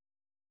 and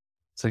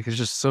it's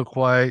just so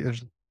quiet.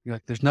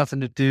 There's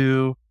nothing to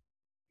do.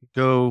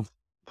 Go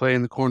play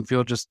in the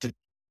cornfield just to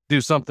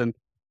do something.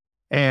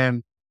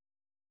 And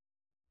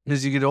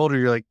as you get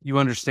older, you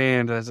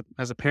understand as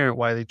a parent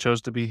why they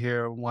chose to be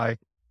here, why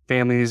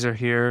families are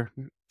here.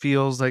 It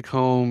feels like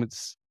home.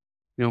 It's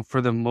for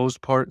the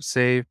most part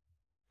safe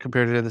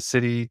compared to the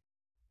city,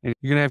 and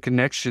you're gonna have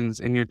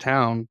connections in your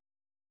town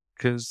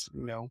because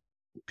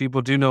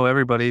people do know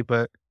everybody,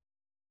 but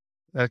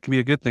that can be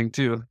a good thing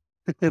too.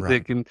 they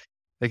Right. can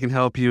they can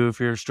help you if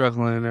you're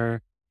struggling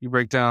or you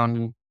break down,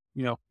 and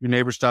your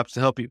neighbor stops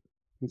to help you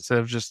instead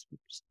of just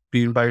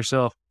being by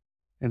yourself.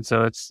 And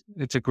so it's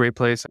a great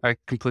place. I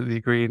completely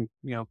agree.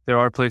 And there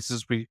are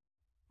places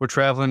we're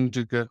traveling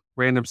to go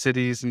random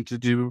cities and to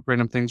do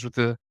random things with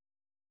the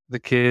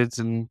kids,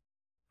 and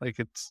like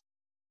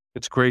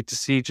it's great to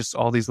see just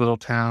all these little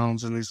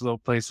towns and these little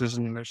places.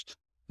 And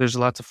there's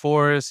lots of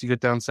forests. You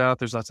get down south,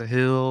 there's lots of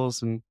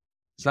hills, and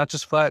it's not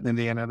just flat in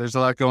Indiana. There's a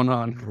lot going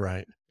on.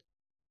 Right.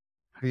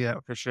 Yeah,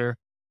 for sure.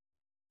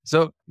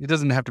 So it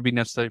doesn't have to be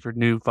necessary for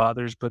new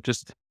fathers, but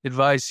just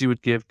advice you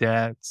would give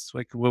dads.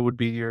 Like, what would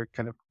be your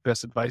kind of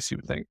best advice you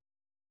would think?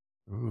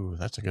 Ooh,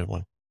 that's a good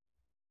one.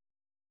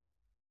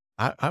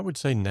 I would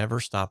say never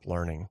stop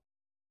learning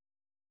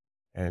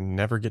and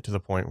never get to the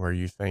point where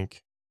you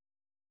think,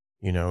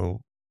 you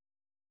know,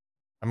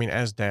 I mean,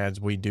 as dads,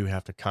 we do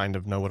have to kind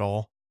of know it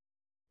all.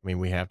 I mean,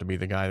 we have to be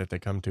the guy that they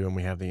come to and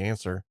we have the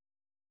answer.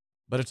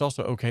 But it's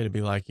also okay to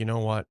be like, you know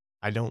what?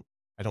 I don't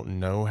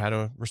know how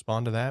to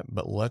respond to that,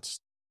 but let's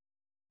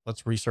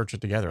research it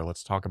together.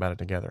 Let's talk about it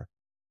together.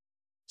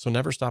 So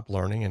never stop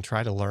learning and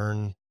try to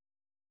learn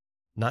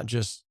not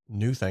just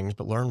new things,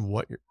 but learn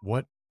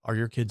what are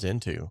your kids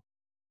into?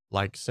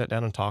 Like sit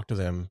down and talk to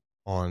them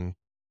on,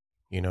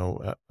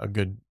 a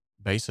good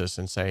basis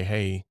and say,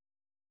 "Hey,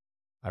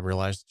 I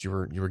realized you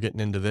were getting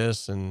into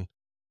this and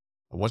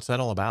what's that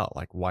all about?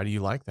 Like why do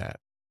you like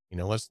that?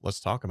 Let's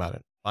talk about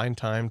it. Find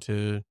time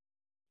to,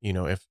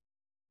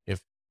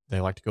 if they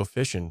like to go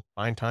fishing,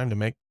 find time to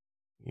make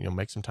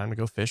some time to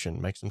go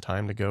fishing, make some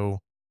time to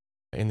go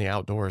in the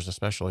outdoors,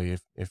 especially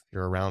if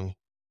you're around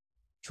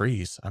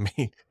trees. I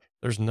mean,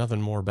 there's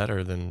nothing more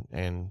better than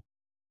and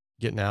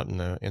getting out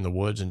in the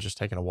woods and just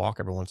taking a walk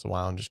every once in a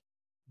while and just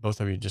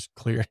both of you just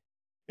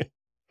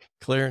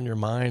clearing your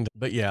mind.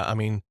 But yeah, I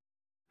mean,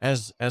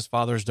 as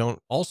fathers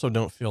don't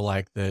feel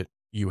like that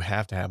you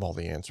have to have all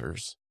the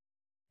answers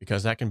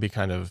because that can be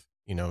kind of,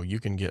 you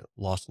can get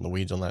lost in the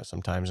weeds on that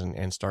sometimes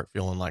and start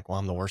feeling like, well,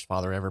 I'm the worst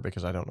father ever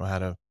because I don't know how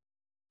to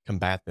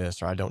combat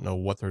this or I don't know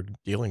what they're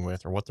dealing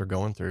with or what they're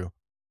going through.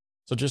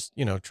 So just,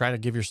 try to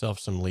give yourself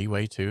some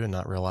leeway too and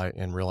not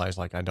realize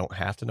like I don't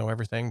have to know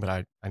everything, but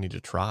I need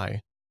to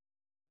try.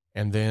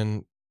 And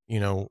then,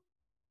 you know,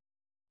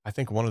 I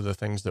think one of the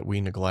things that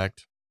we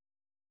neglect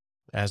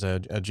as a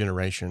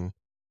generation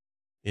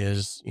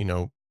is,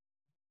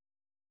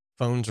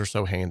 phones are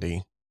so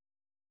handy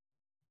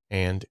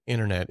and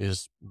internet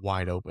is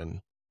wide open.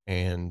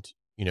 And,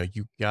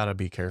 you gotta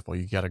be careful.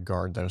 You gotta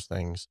guard those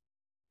things.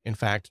 In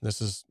fact,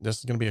 this is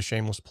gonna be a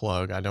shameless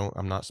plug.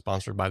 I'm not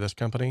sponsored by this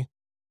company,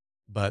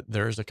 but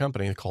there is a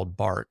company called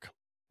Bark.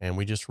 And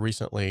we just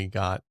recently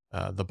got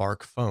the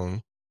Bark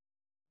phone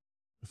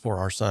for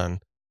our son.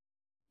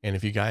 And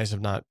if you guys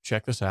have not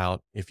checked this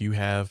out, if you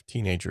have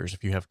teenagers,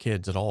 if you have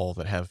kids at all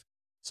that have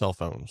cell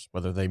phones,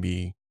 whether they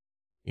be,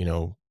 you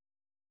know,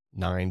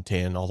 9,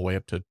 10, all the way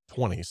up to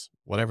 20s,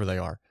 whatever they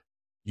are,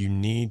 you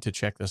need to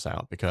check this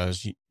out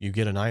because you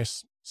get a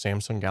nice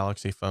Samsung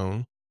Galaxy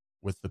phone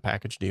with the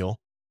package deal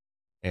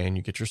and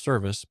you get your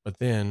service. But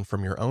then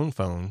from your own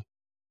phone,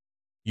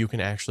 you can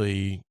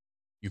actually,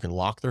 you can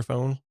lock their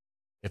phone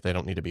if they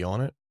don't need to be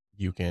on it.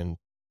 You can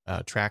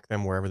track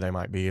them wherever they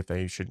might be. If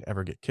they should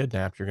ever get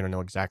kidnapped, you're going to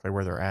know exactly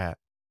where they're at.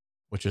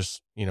 Which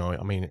is,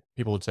 I mean,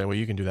 people would say, well,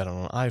 you can do that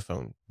on an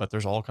iPhone, but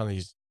there's all kind of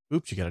these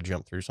hoops you got to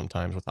jump through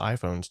sometimes with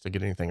iPhones to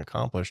get anything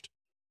accomplished.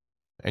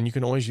 And you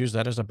can always use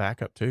that as a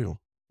backup too,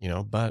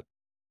 but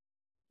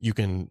you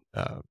can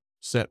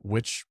set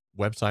which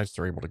websites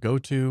they're able to go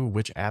to,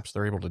 which apps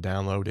they're able to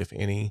download, if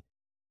any.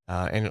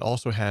 And it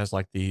also has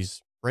like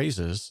these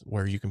phrases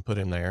where you can put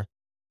in there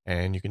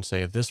and you can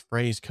say, if this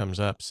phrase comes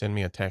up, send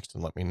me a text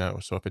and let me know.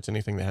 So if it's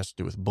anything that has to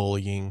do with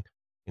bullying,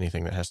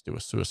 anything that has to do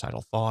with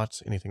suicidal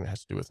thoughts, anything that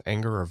has to do with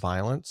anger or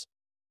violence,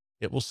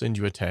 it will send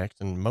you a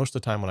text. And most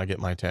of the time when I get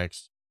my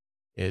text,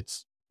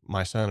 it's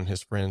my son and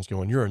his friends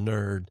going, you're a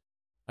nerd.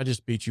 I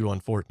just beat you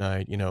on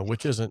Fortnite,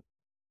 which isn't,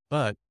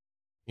 but,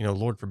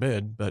 Lord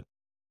forbid. But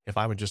if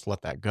I would just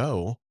let that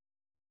go,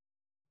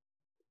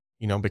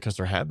 because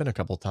there have been a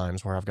couple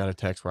times where I've got a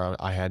text where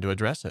I had to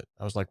address it.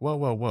 I was like, whoa,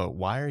 whoa, whoa.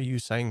 Why are you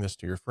saying this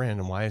to your friend?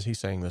 And why is he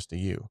saying this to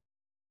you?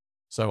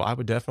 So I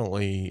would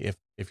definitely,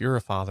 if you're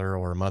a father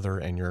or a mother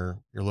and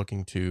you're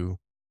looking to,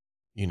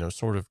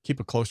 sort of keep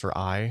a closer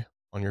eye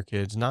on your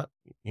kids, not,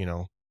 you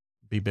know,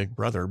 be big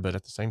brother, but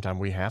at the same time,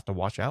 we have to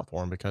watch out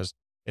for them because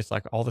it's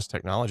like all this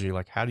technology,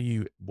 like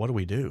what do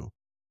we do?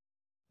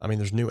 I mean,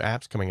 there's new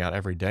apps coming out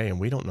every day and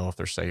we don't know if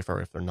they're safe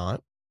or if they're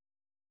not.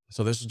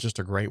 So this is just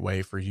a great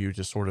way for you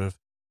to sort of,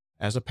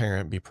 as a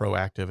parent, be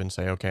proactive and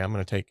say, okay, I'm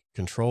going to take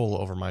control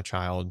over my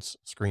child's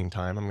screen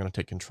time. I'm going to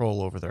take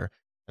control over their,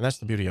 and that's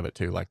the beauty of it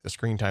too. Like the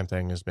screen time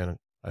thing has been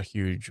a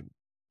huge,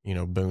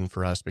 boon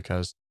for us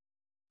because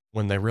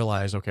when they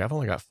realize, okay, I've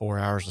only got 4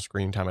 hours of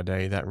screen time a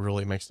day, that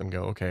really makes them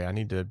go, okay, I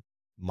need to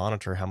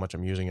monitor how much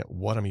I'm using it,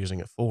 what I'm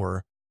using it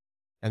for.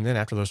 And then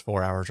after those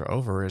 4 hours are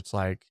over, it's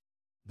like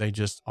they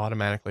just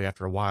automatically,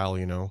 after a while,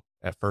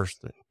 at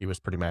first he was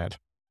pretty mad.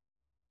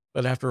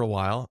 But after a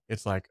while,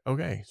 it's like,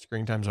 okay,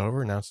 screen time's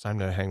over. Now it's time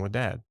to hang with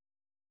dad.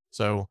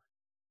 So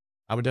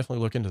I would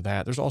definitely look into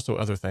that. There's also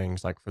other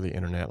things like for the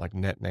internet, like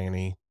Net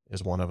Nanny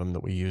is one of them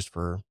that we used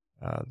for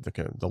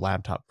the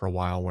laptop for a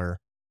while, where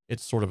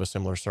it's sort of a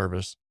similar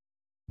service.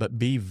 But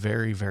be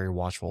very, very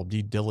watchful,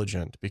 be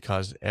diligent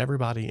because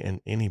everybody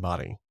and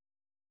anybody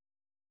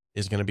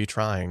is going to be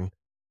trying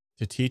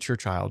to teach your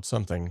child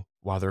something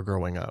while they're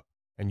growing up.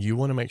 And you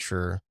want to make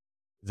sure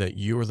that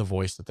you are the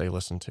voice that they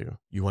listen to.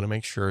 You want to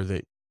make sure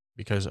that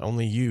because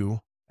only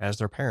you, as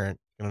their parent,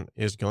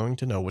 is going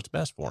to know what's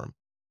best for them.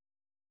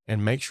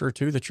 and make sure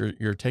too that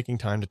you're taking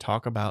time to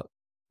talk about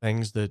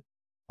things that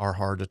are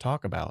hard to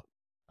talk about.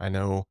 I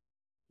know,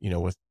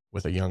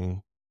 with a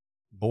young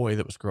boy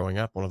that was growing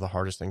up, one of the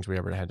hardest things we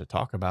ever had to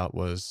talk about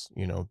was,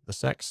 the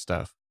sex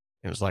stuff.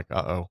 And it was like,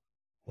 uh-oh.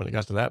 When it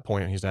got to that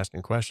point and he's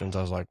asking questions,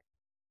 I was like,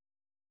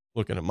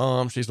 looking at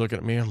mom, she's looking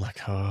at me. I'm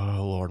like, oh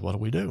Lord, what do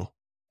we do?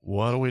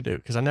 What do we do?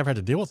 Because I never had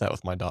to deal with that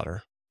with my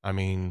daughter. I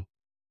mean,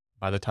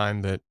 by the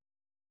time that,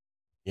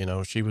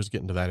 she was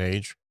getting to that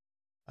age,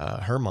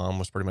 her mom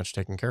was pretty much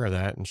taking care of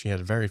that. And she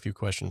had very few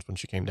questions when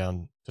she came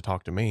down to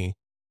talk to me.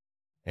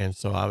 And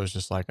so I was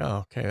just like,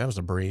 oh, okay, that was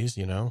a breeze.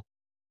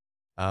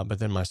 But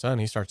then my son,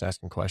 he starts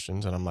asking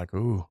questions and I'm like,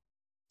 ooh.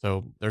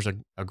 So there's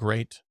a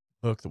great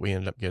book that we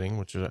ended up getting,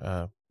 which is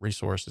a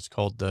resource.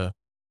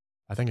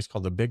 I think it's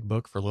called The Big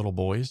Book for Little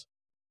Boys.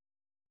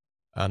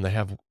 They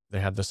have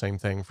the same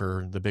thing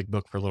for The Big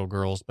Book for Little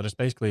Girls, but it's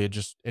basically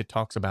it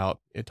talks about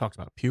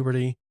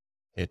puberty.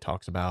 It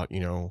talks about,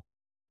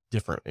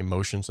 different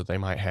emotions that they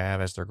might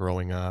have as they're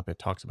growing up. It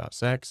talks about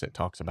sex. It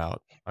talks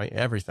about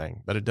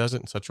everything, but it does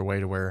it in such a way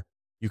to where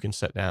you can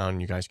sit down,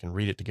 you guys can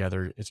read it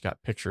together. It's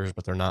got pictures,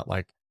 but they're not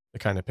like the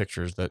kind of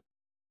pictures that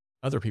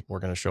other people are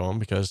going to show them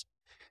because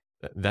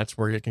that's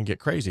where it can get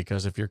crazy.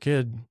 Because if your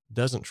kid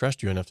doesn't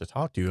trust you enough to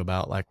talk to you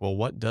about, like, well,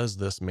 what does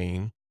this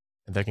mean?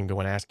 And they can go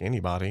and ask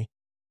anybody.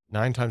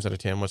 9 times out of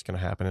 10, what's going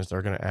to happen is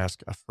they're going to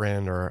ask a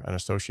friend or an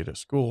associate at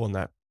school, and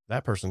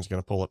that person's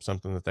going to pull up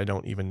something that they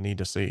don't even need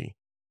to see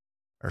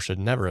or should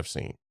never have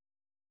seen.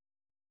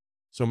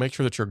 So make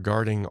sure that you're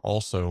guarding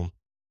also.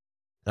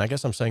 And I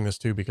guess I'm saying this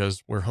too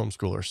because we're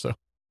homeschoolers. So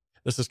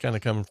this is kind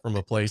of coming from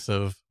a place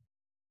of,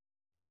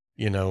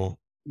 you know,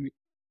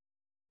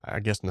 I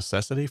guess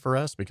necessity for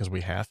us because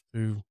we have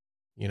to,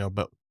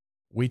 but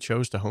we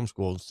chose to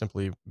homeschool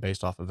simply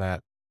based off of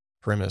that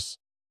premise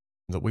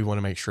that we want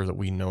to make sure that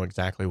we know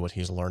exactly what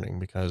he's learning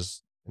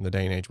because in the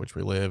day and age which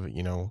we live,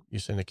 you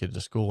send a kid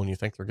to school and you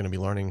think they're going to be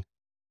learning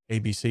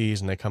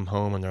ABCs and they come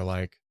home and they're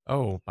like,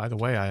 "Oh, by the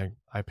way,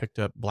 I picked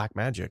up black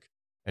magic."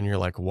 And you're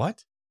like,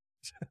 "What?"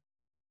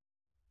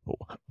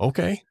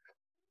 Okay.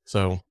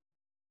 So,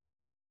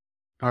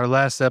 Our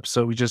last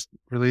episode we just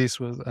released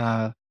was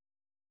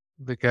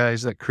the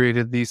guys that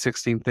created these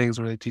 16 things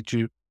where they teach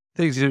you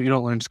things you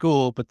don't learn in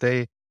school, but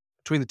they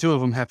between the two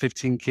of them have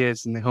 15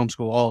 kids and they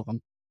homeschool all of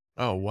them.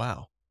 oh,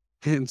 wow.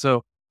 And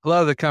so a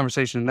lot of the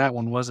conversation in that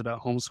one was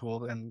about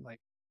homeschool and like,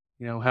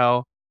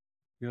 how,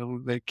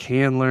 they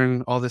can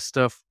learn all this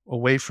stuff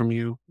away from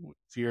you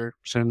if you're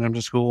sending them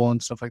to school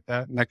and stuff like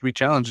that. And that can be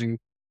challenging.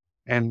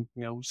 And,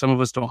 some of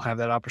us don't have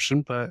that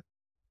option, but,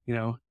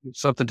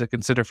 it's something to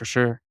consider for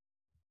sure.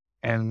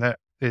 And that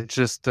it's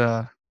just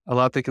a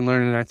lot they can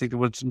learn. And I think that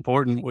what's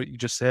important, what you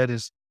just said,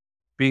 is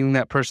being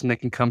that person they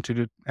can come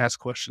to ask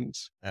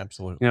questions. You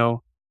Absolutely.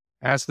 know,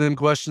 ask them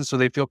questions so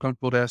they feel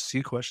comfortable to ask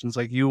you questions.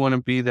 Like you want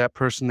to be that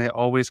person they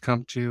always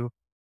come to,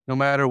 no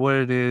matter what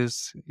it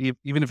is,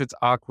 even if it's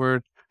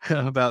awkward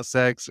about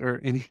sex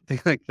or anything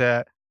like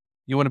that.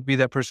 You want to be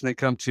that person they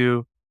come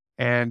to,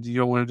 and you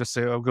don't want to just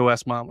say, "Oh, go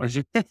ask mom." Or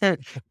you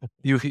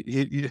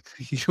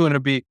want to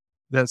be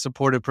that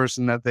supportive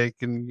person that they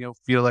can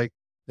feel like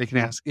they can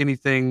ask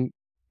anything,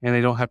 and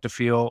they don't have to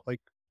feel like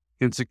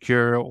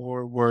insecure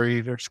or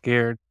worried or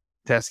scared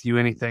to ask you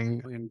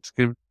anything, and it's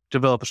gonna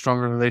develop a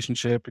stronger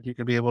relationship, and you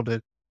can be able to,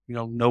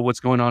 know what's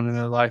going on in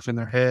their life, in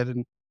their head,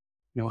 and,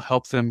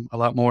 help them a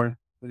lot more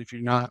than if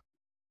you're not.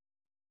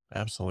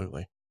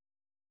 Absolutely.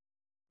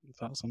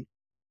 It's awesome.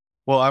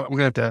 Well, I'm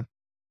gonna have to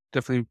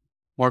definitely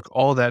mark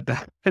all that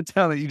down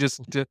down that you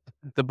just did,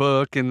 the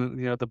book and,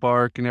 the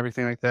bark and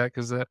everything like that,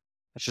 'cause, that's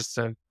just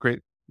a great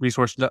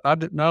resource, not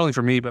only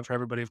for me, but for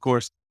everybody, of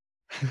course.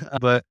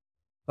 But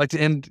I like to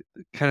end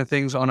kind of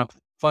things on a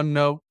fun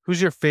note.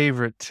 Who's your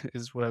favorite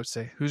is what I would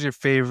say. Who's your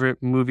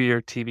favorite movie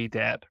or TV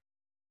dad?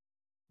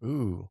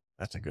 Ooh,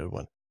 that's a good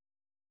one.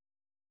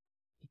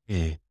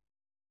 Eh.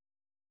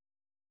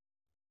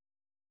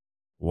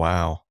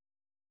 Wow.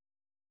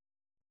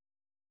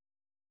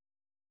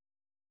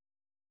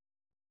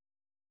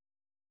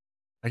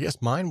 I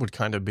guess mine would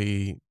kind of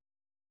be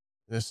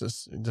this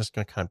is just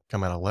going to kind of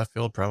come out of left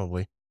field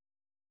probably.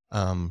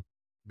 Um,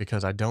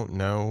 because I don't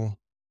know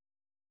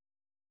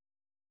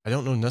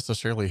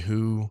necessarily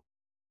who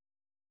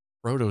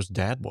Frodo's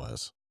dad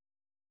was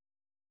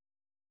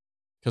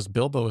because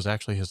Bilbo is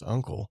actually his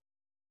uncle.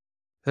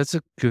 That's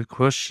a good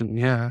question,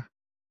 yeah.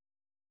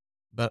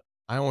 But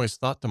I always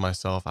thought to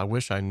myself, I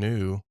wish I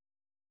knew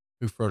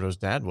who Frodo's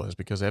dad was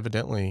because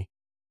evidently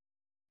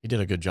he did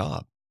a good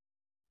job.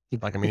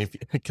 Like, I mean,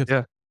 if 'cause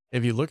Yeah.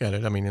 if you look at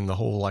it, I mean, in the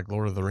whole, like,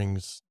 Lord of the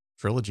Rings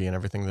trilogy and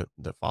everything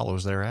that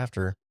follows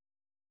thereafter,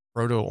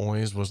 Frodo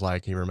always was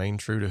like he remained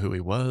true to who he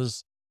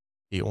was.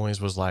 He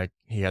always was like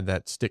he had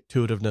that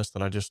stick-to-itiveness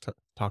that I just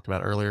talked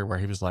about earlier, where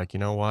he was like, "You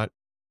know what?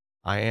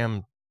 I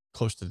am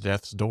close to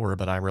death's door,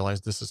 but I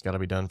realize this has gotta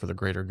be done for the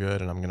greater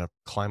good, and I'm gonna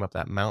climb up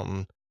that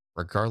mountain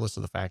regardless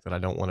of the fact that I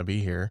don't wanna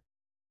be here."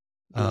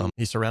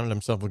 He surrounded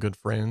himself with good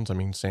friends. I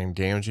mean, Sam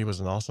Gamgee was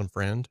an awesome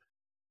friend.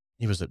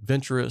 He was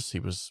adventurous. He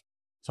was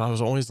so I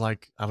was always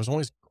like,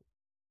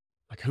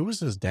 who was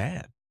his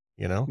dad?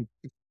 you know?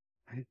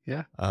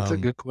 Yeah, that's a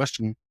Um, good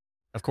question.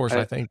 of course,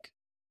 I I think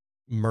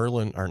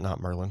Merlin or not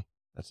Merlin,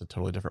 that's a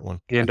totally different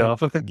one. I think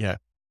Gandalf. yeah,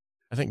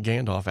 I think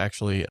Gandalf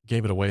actually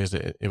gave it away as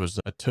it was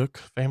a Took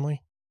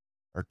family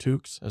or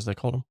Tooks as they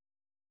called them.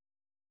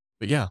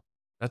 But yeah,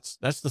 that's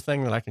the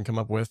thing that I can come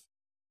up with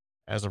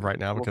as of right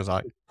now Well, because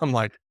I'm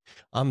like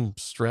I'm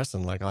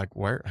stressing like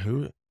where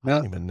who I no,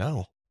 don't even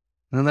know.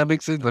 no, that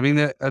makes sense. I mean,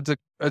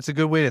 that's a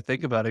good way to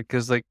think about it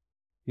because, like,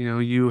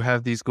 you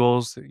have these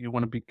goals that you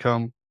want to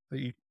become, that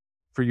you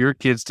for your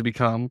kids to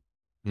become,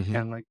 Mhm.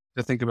 and like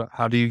to think about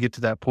how do you get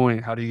to that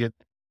point? How do you get,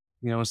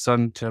 a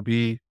son to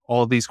be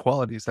all these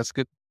qualities? That's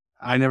good.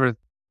 I never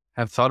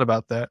have thought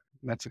about that.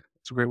 That's a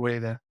great way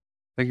to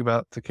think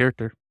about the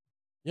character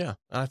Yeah,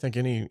 I think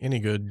any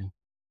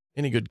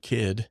good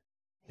kid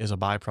is a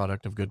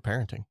byproduct of good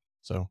parenting.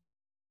 So,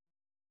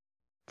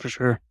 for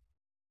sure.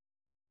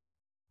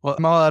 Well,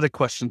 I'm all out of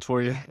questions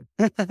for you.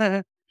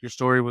 Your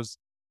story was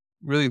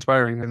really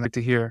inspiring. I'd like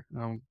to hear.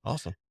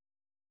 awesome.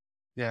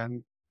 Yeah,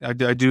 and I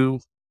do.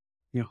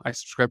 I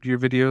subscribe to your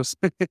videos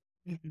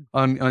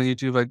on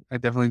YouTube. I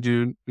definitely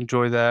do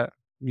enjoy that.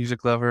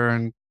 Music lover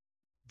and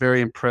very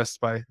impressed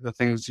by the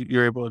things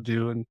you're able to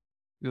do and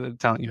the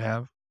talent you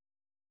have.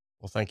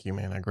 Well, thank you,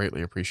 man. I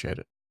greatly appreciate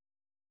it.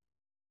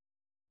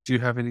 Do you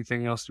have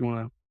anything else you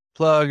want to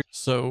plug?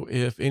 So,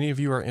 if any of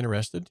you are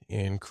interested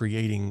in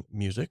creating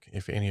music,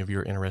 if any of you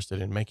are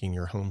interested in making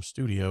your home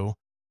studio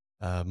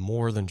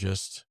more than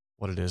just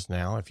what it is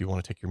now, if you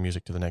want to take your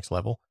music to the next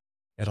level,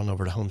 head on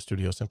over to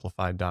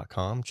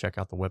homestudiosimplified.com. Check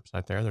out the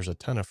website there. There's a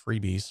ton of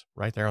freebies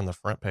right there on the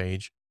front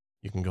page.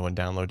 You can go and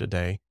download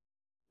today.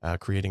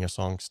 Creating a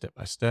song step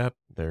by step.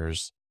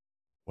 There's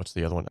what's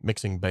the other one?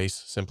 Mixing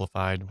bass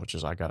simplified, which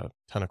is I got a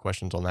ton of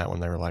questions on that one.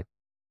 They were like,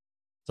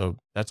 so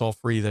that's all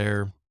free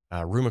there.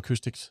 Room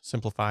acoustics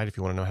simplified if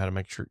you want to know how to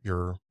make sure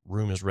your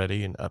room is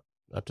ready and up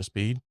to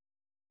speed.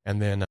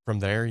 And then from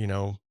there,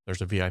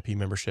 there's a VIP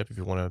membership if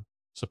you want to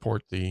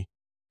support the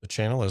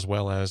channel as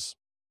well as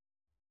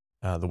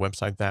the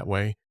website that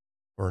way.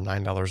 For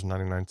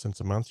 $9.99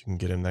 a month, you can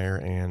get in there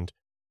and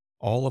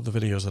all of the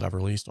videos that I've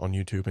released on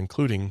YouTube,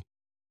 including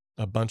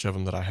a bunch of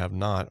them that I have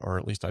not, or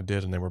at least I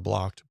did and they were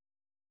blocked.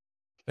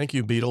 Thank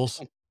you,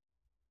 Beatles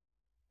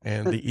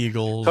and the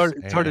Eagles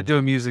It's hard to and do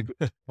a music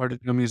hard to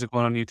do a music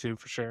one on YouTube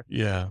for sure.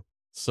 yeah.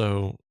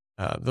 So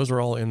those are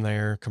all in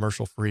there,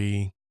 commercial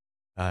free.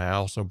 I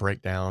also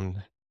break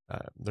down.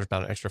 There's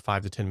about an extra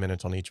 5 to 10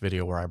 minutes on each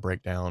video where I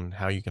break down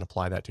how you can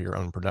apply that to your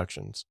own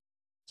productions.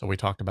 So we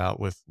talked about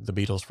with the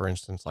Beatles, for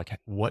instance, like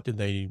why did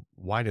they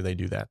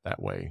do that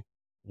way?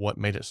 What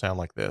made it sound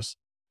like this?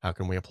 How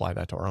can we apply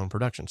that to our own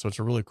production? So it's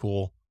a really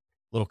cool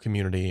little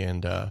community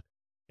and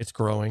it's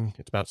growing.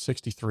 It's about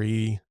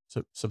 63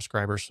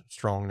 subscribers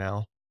strong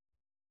now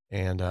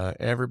and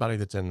everybody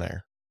that's in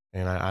there.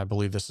 And I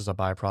believe this is a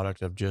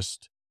byproduct of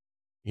just,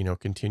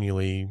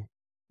 continually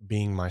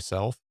being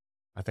myself.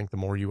 I think the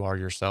more you are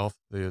yourself,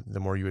 the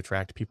more you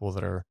attract people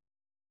that are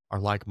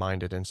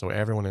like-minded. And so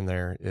everyone in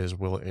there is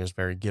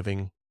very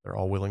giving. They're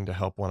all willing to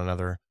help one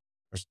another.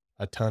 There's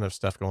a ton of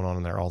stuff going on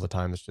in there all the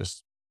time. That's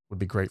just would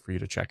be great for you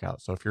to check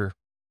out. So if you're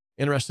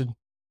interested,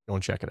 go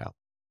and check it out.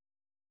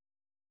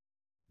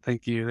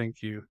 Thank you,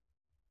 thank you.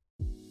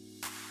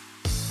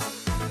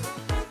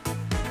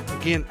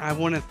 Again, I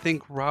want to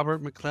thank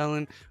Robert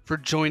McClellan for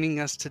joining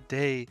us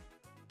today.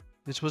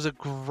 This was a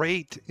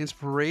great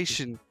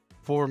inspiration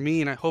for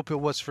me, and I hope it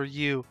was for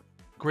you.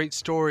 Great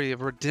story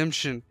of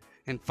redemption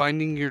and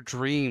finding your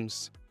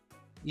dreams.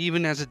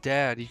 Even as a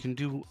dad, you can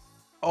do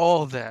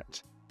all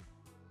that.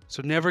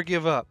 So never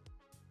give up,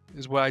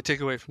 is what I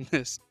take away from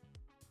this.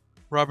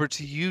 Robert's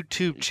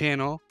YouTube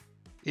channel,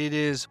 it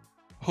is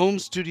Home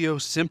Studio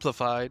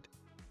Simplified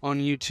on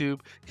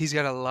YouTube. He's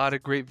got a lot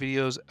of great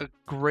videos, a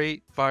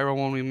great viral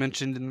one we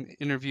mentioned in the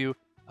interview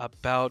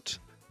about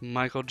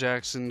Michael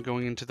Jackson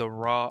going into the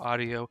raw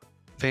audio.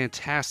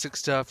 Fantastic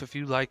stuff. If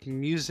you like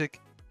music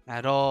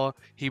at all,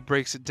 he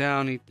breaks it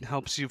down. He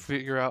helps you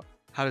figure out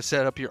how to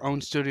set up your own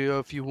studio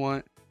if you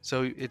want.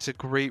 So it's a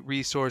great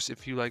resource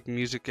if you like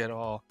music at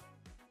all.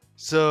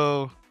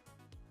 So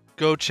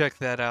go check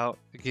that out.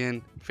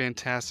 Again,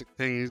 fantastic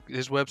thing.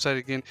 His website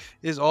again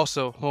is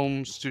also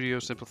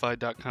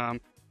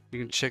homestudiosimplified.com. You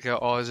can check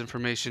out all his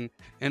information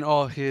and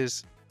all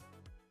his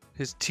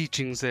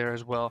teachings there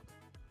as well.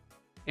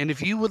 And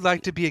if you would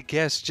like to be a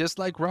guest just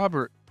like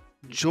Robert,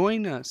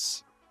 join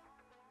us.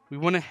 We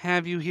want to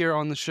have you here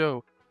on the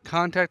show.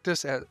 Contact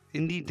us at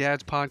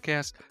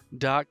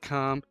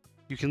indydadspodcast.com.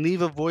 You can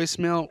leave a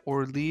voicemail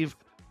or leave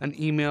an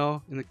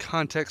email in the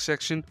contact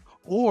section,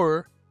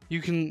 or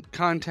you can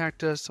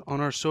contact us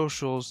on our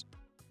socials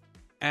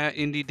at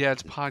Indy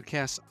Dads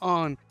Podcast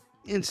on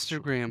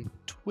Instagram,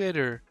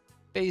 Twitter,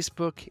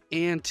 Facebook,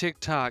 and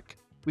TikTok.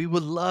 We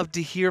would love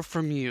to hear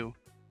from you.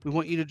 We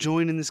want you to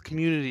join in this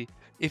community.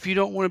 If you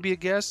don't want to be a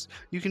guest,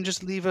 you can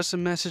just leave us a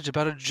message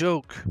about a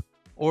joke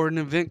or an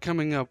event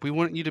coming up. We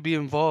want you to be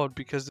involved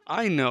because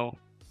I know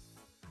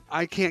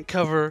I can't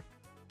cover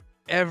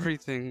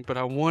everything, but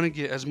I want to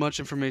get as much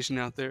information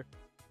out there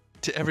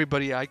to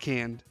everybody I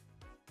can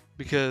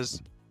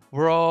because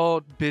We're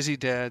all busy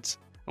dads,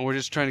 and we're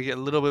just trying to get a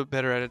little bit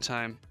better at a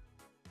time.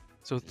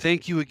 So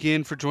thank you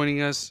again for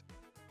joining us,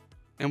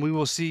 and we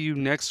will see you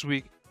next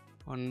week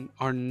on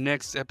our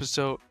next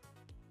episode,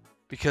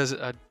 because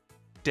a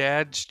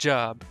dad's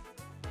job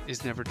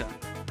is never done.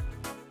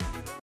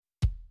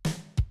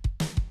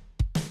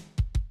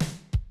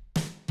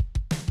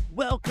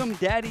 Welcome,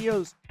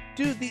 Daddios,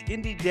 to the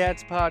Indy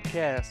Dads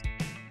Podcast.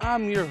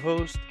 I'm your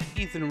host,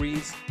 Ethan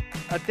Reese,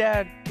 a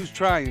dad who's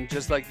trying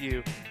just like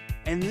you.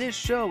 And this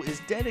show is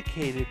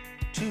dedicated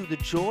to the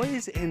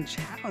joys and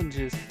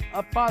challenges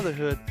of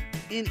fatherhood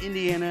in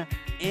Indiana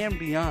and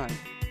beyond.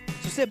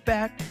 So sit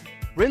back,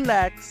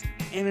 relax,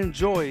 and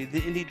enjoy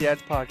the Indy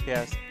Dads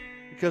Podcast,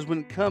 because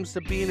when it comes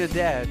to being a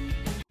dad,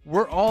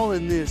 we're all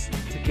in this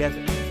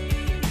together.